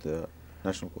contract with the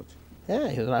national coach. Yeah,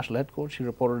 he was a national head coach. He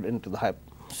reported into the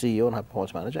CEO and high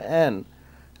performance manager, and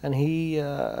he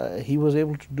was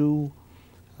able to do.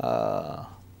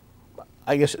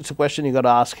 I guess it's a question you got to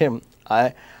ask him.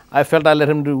 I felt I let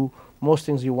him do most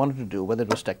things he wanted to do, whether it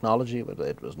was technology, whether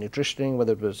it was nutritioning,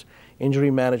 whether it was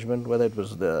injury management, whether it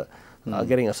was the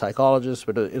getting a psychologist,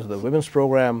 whether it was the women's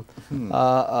program.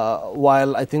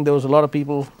 While I think there was a lot of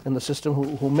people in the system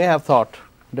who may have thought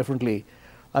differently,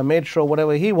 I made sure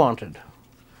whatever he wanted,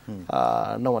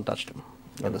 no one touched him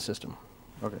in the system.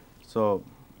 Okay, so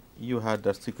you had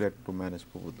the secret to manage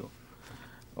Pubudu.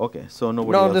 Okay, so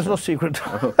nobody. No, else there's had. no secret.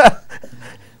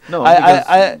 No,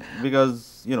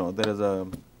 because you know there is a.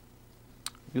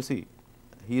 You see,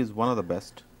 he is one of the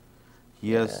best.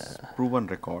 He has proven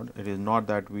record. It is not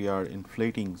that we are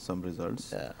inflating some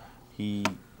results. Yeah.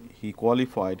 He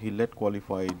qualified. He led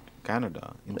qualified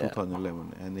Canada in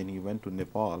 2011, and then he went to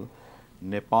Nepal.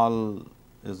 Nepal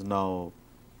is now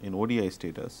in ODI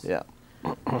status. Yeah.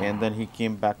 And then he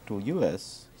came back to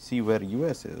US. See where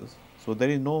US is. So there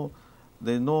is no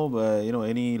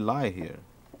any lie here.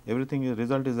 Everything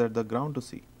result is at the ground to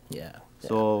see. Yeah.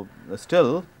 So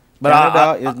still. But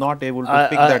Canada is not able to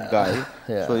pick that guy,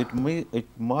 yeah. so it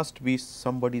must be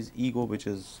somebody's ego which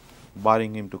is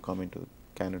barring him to come into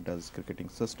Canada's cricketing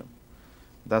system.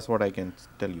 That's what I can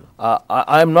tell you.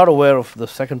 I'm not aware of the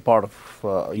second part of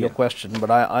your question, but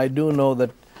I do know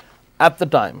that at the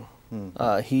time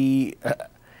he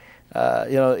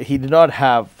did not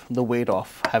have the weight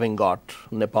of having got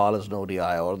Nepal as an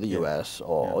ODI or the US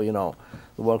or the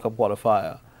World Cup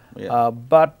qualifier. Yeah.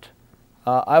 But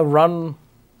I've run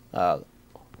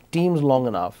teams long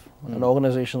enough and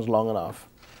organizations long enough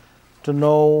to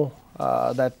know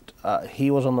that he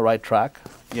was on the right track.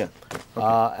 Yeah.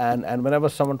 And whenever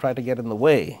someone tried to get in the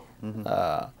way,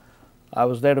 I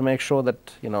was there to make sure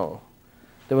that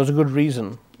there was a good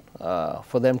reason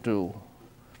for them to.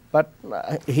 But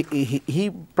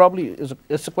he probably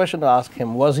it's a question to ask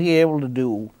him. Was he able to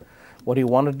do what he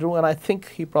wanted to do? And I think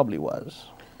he probably was.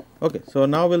 Okay, so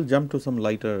now we'll jump to some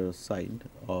lighter side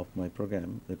of my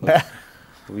program because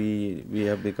we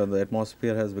have become, the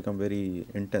atmosphere has become very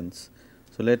intense.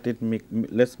 So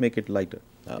let's make it lighter.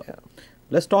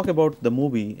 Let's talk about the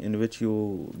movie in which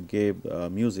you gave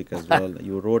music as well.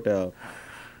 You wrote a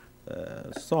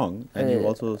song, and you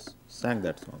also sang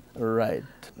that song. Right.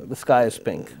 The Sky is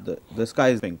Pink. The Sky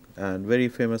is Pink, and very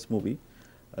famous movie,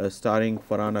 starring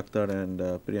Farhan Akhtar and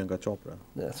Priyanka Chopra.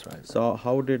 That's right. So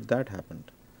how did that happen?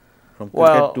 From cricket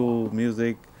Well, to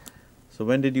music. So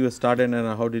when did you start and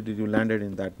how did you landed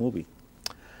in that movie?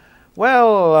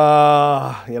 Well,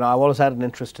 I've always had an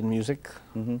interest in music.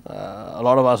 A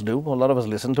lot of us do. A lot of us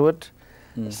listen to it.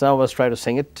 Some of us try to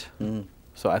sing it.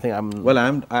 So I think I'm. Well,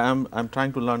 I'm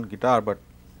trying to learn guitar, but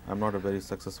I'm not a very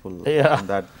successful Yeah. in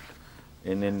that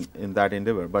in that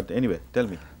endeavor. But anyway, tell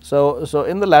me. So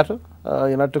in the latter,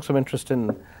 I took some interest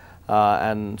in,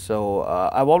 and so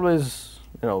I've always,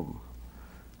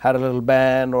 had a little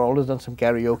band or always done some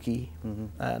karaoke,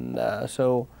 and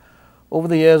so over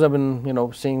the years I've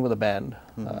been, singing with a band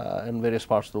in various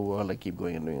parts of the world. I keep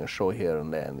going and doing a show here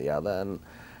and there and the other, and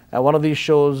at one of these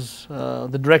shows,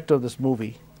 the director of this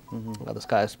movie, The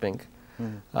Sky is Pink,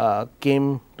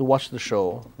 came to watch the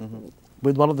show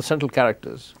with one of the central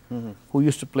characters who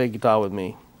used to play guitar with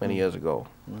me many years ago,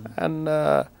 and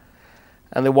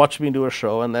they watched me do a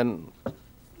show, and then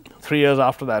 3 years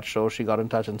after that show, she got in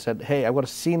touch and said, "Hey, I've got a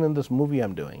scene in this movie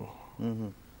I'm doing,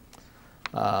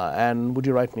 and would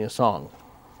you write me a song?"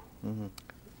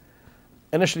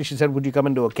 Initially, she said, "Would you come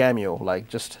and do a cameo, like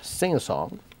just sing a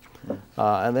song?"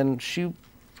 And then she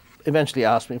eventually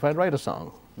asked me if I'd write a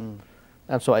song,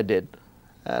 and so I did.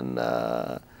 And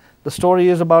the story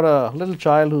is about a little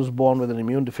child who's born with an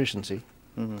immune deficiency,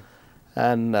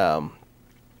 and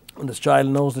this child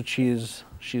knows that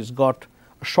she's got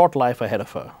a short life ahead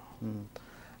of her.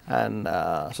 And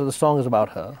so the song is about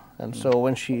her. And so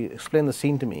when she explained the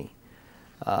scene to me,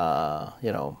 I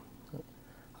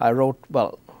wrote,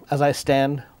 well, as I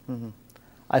stand,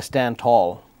 I stand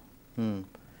tall.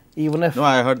 Even if No,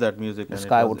 I heard that music the and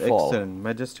sky it was would fall. excellent,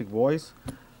 majestic voice.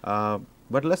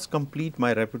 But let's complete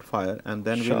my rapid fire, and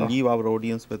then Sure. we'll leave our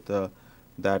audience with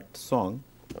that song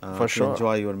For to sure.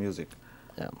 enjoy your music.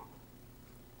 Yeah.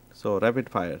 So rapid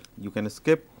fire, you can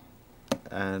skip,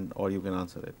 or you can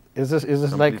answer it. Is this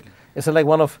like, Completely. is it like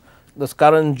one of this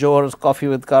Karan Johar's Coffee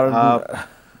with Karan?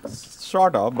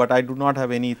 Sort of, but I do not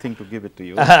have anything to give it to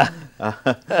you.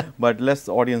 But let's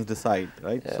the audience decide,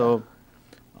 right? Yeah. So,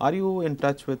 are you in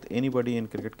touch with anybody in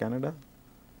Cricket Canada?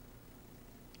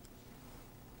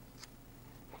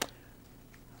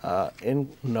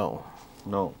 No.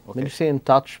 No. When Okay. you say in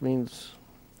touch means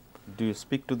Do you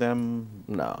speak to them?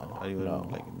 no. Are you no.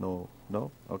 like no?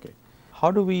 No. Okay.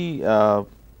 How do we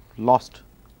lost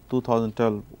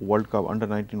 2012 World Cup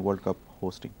Under-19 World Cup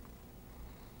hosting?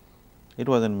 It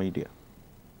was in media.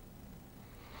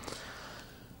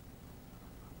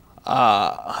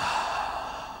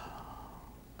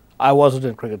 I wasn't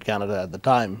in Cricket Canada at the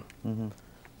time.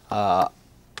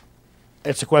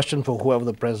 It's a question for whoever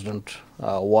the president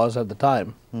was at the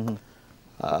time.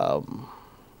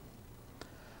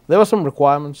 There were some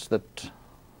requirements that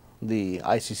the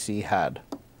ICC had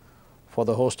for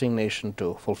the hosting nation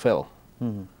to fulfill.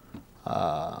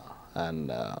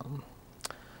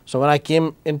 So when I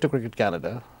came into Cricket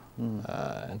Canada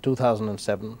in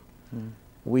 2007,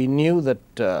 we knew that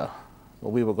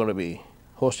we were going to be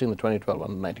hosting the 2012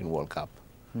 Under-19 World Cup.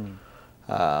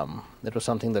 It was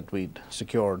something that we'd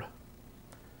secured.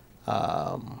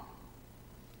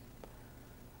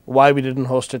 Why we didn't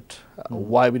host it,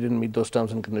 why we didn't meet those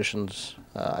terms and conditions,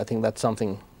 I think that's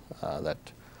something that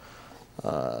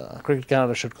Cricket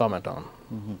Canada should comment on.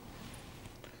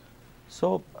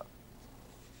 So,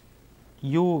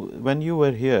 when you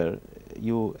were here,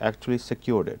 you actually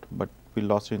secured it, but we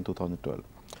lost it in 2012,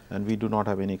 and we do not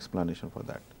have any explanation for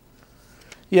that.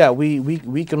 Yeah,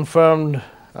 we confirmed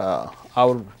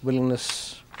our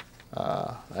willingness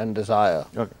and desire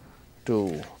Okay.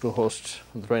 to host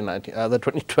the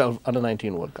 2012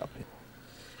 Under-19 World Cup.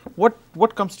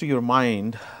 What comes to your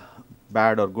mind,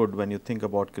 bad or good, when you think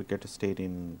about cricket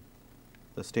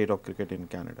the state of cricket in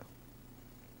Canada?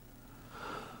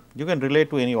 You can relate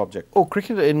to any object. Oh,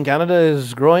 cricket in Canada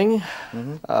is growing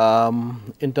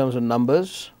in terms of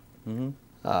numbers, and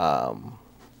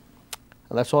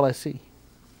that's all I see.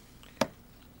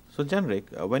 So,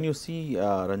 Janrik, when you see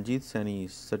Ranjit Saini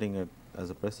sitting as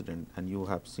a president, and you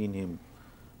have seen him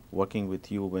working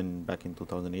with you back in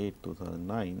 2008,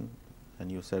 2009,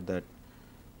 and you said that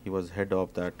he was head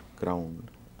of that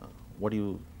ground, what do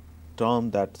you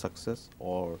term that success,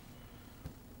 or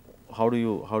how do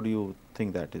you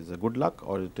think that is a good luck,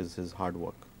 or it is his hard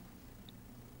work?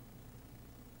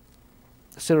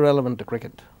 It's irrelevant to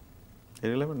cricket.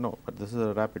 Irrelevant? No, but this is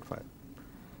a rapid fire.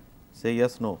 Say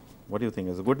yes, no. What do you think?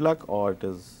 Is it good luck or it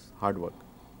is hard work?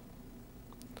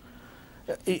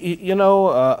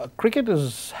 Cricket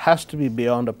has to be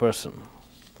beyond a person.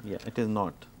 Yeah, it is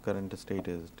not. Current state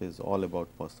is, it is all about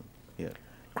person here.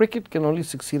 Cricket can only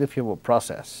succeed if you have a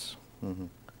process and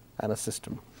a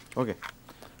system. Okay.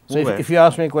 So if you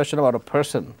ask me a question about a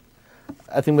person,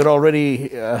 I think we're already...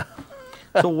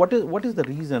 So what is the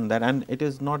reason that, and it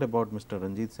is not about Mr.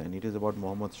 Ranjit Sen, it is about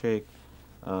Mohammad Sheikh,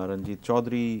 Ranjit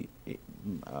Chaudhary,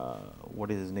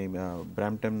 what is his name,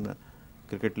 Brampton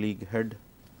Cricket League head,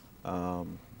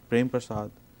 Prem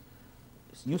Prasad.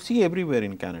 You see everywhere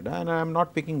in Canada, and I am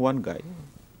not picking one guy.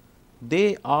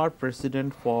 They are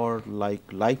president for like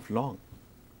lifelong.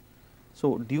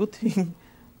 So do you think,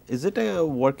 is it a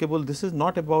workable, this is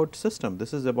not about system,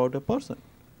 this is about a person.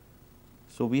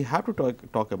 So we have to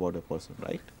talk about a person,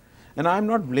 right? And I am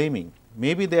not blaming,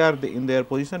 maybe they are in their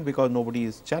position because nobody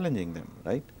is challenging them,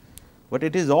 right? But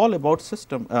it is all about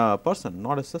system, person,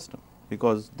 not a system,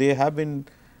 because they have been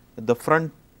the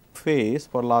front face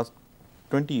for last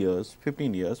 20 years,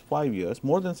 15 years, 5 years,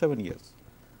 more than 7 years.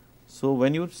 So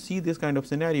when you see this kind of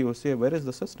scenario, you say, where is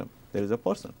the system? There is a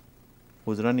person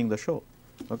who is running the show,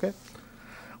 okay?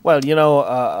 Well, you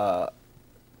know,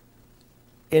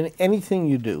 in anything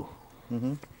you do,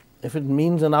 if it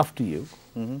means enough to you,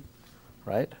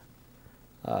 right?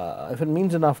 If it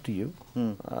means enough to you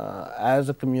as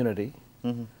a community,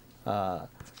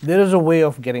 there is a way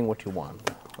of getting what you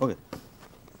want. Okay.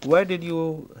 Where did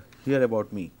you hear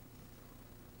about me?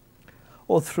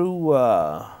 Oh, through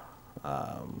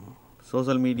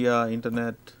social media,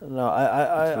 internet? No,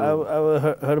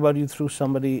 I heard about you through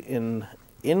somebody in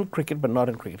cricket, but not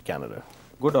in Cricket Canada.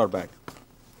 Good or bad?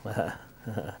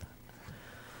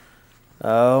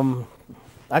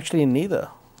 Actually, neither.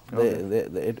 Okay.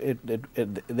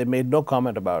 They made no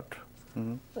comment about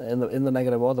in the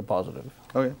negative or the positive.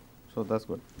 Okay, so that's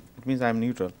good. It means I am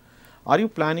neutral. Are you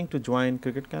planning to join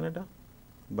Cricket Canada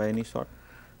by any sort?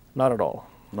 Not at all.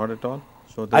 Not at all.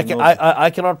 So I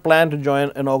cannot plan to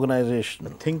join an organization.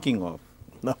 Thinking of?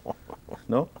 No.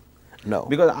 No? No.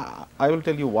 Because I will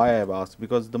tell you why I have asked.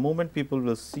 Because the moment people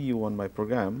will see you on my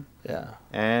program,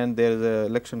 and there is an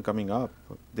election coming up,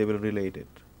 they will relate it.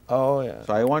 Oh yeah.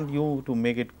 So I want you to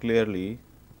make it clearly,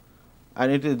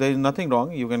 and there is nothing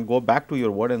wrong. You can go back to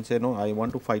your word and say, no, I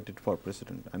want to fight it for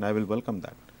president, and I will welcome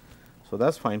that. So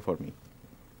that's fine for me.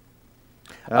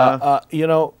 You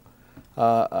know,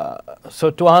 so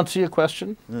to answer your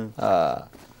question, no.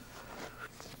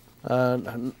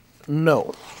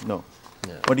 No.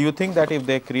 Yeah. But do you think that if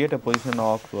they create a position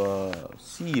of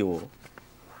CEO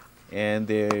and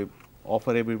they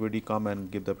offer everybody come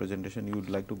and give the presentation, you would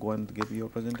like to go and give your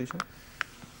presentation?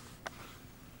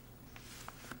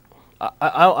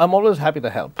 I'm always happy to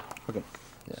help. Okay.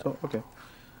 Yeah. So, okay.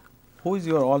 Who is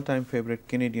your all-time favorite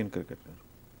Canadian cricketer?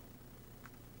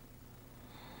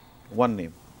 One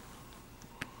name.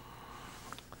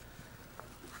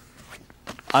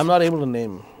 I'm not able to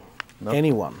name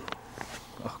anyone.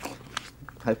 Okay.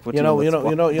 I put you know,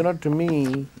 to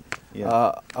me,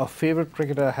 a favorite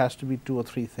cricketer has to be 2 or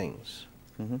 3 things.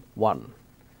 One,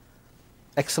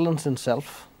 excellence in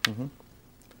self,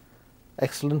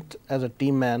 excellent as a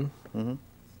team man,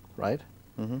 right?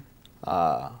 And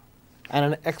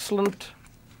an excellent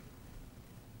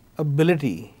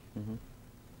ability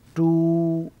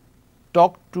to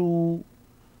talk to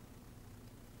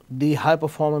the high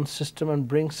performance system and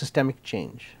bring systemic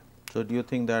change. So do you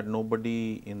think that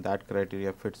nobody in that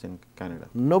criteria fits in Canada?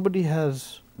 Nobody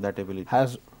has that ability.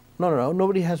 No.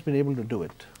 Nobody has been able to do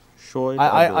it. Show it.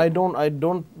 I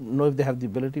don't know if they have the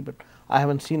ability, but I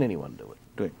haven't seen anyone do it.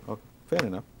 Do it. Okay, fair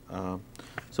enough.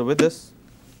 So with this,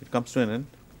 it comes to an end.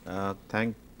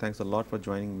 Thanks a lot for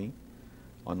joining me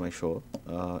on my show,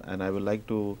 and I would like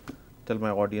to tell my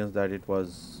audience that it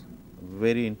was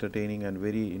very entertaining and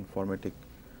very informative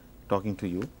talking to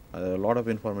you. A lot of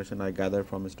information I gathered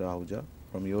from Mr. Ahuja,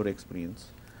 from your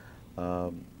experience,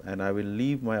 and I will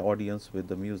leave my audience with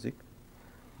the music,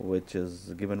 which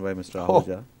is given by Mr.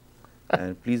 Ahuja,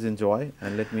 and please enjoy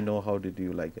and let me know how did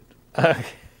you like it. Okay.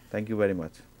 Thank you very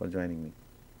much for joining me.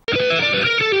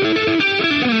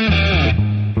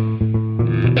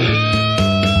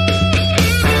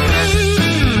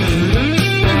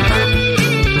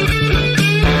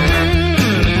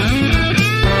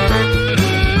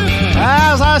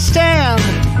 As I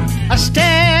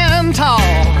stand tall,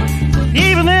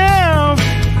 even if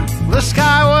the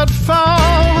sky would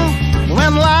fall,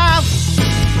 when life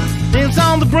is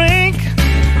on the brink,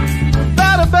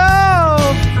 but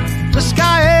above the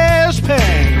sky is pink.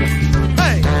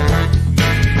 Hey.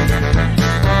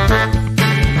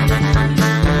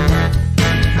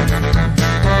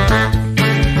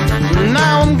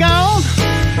 Now I'm gone,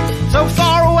 so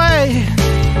far away,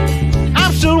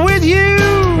 I'm still with you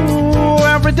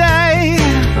every day.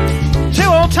 2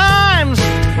 old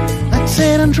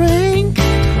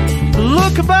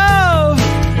above,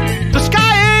 the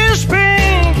sky is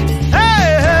pink. Hey,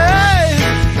 hey.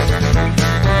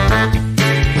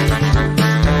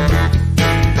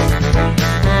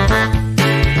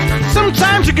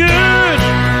 Sometimes you're good,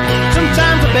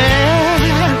 sometimes you're bad,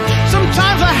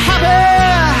 sometimes you're happy,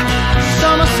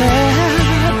 some are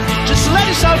sad. Just let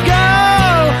yourself go,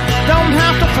 don't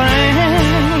have to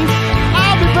think.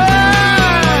 I'll be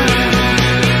back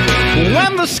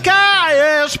when the sky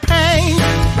is pink.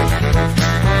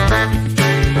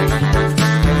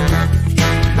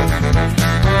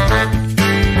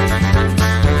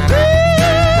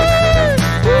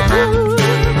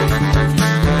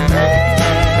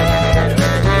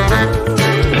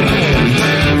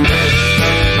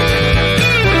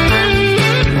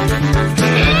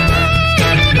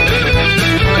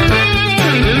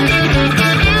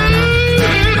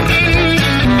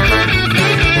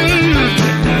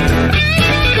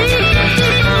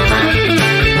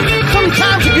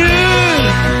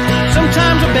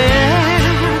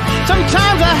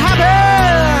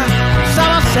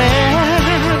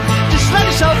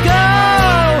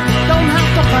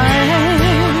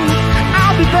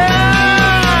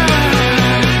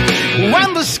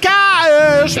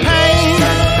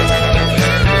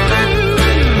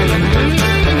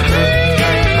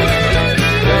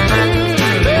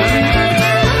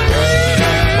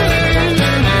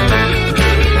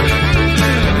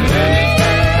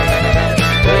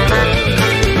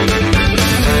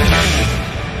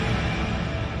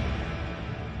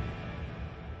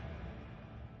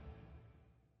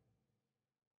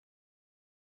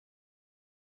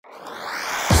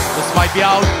 This might be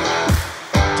out.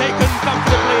 Taken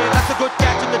comfortably. That's a good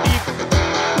catch in the deep.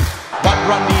 1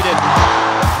 run needed.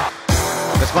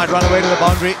 This might run away to the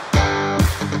boundary.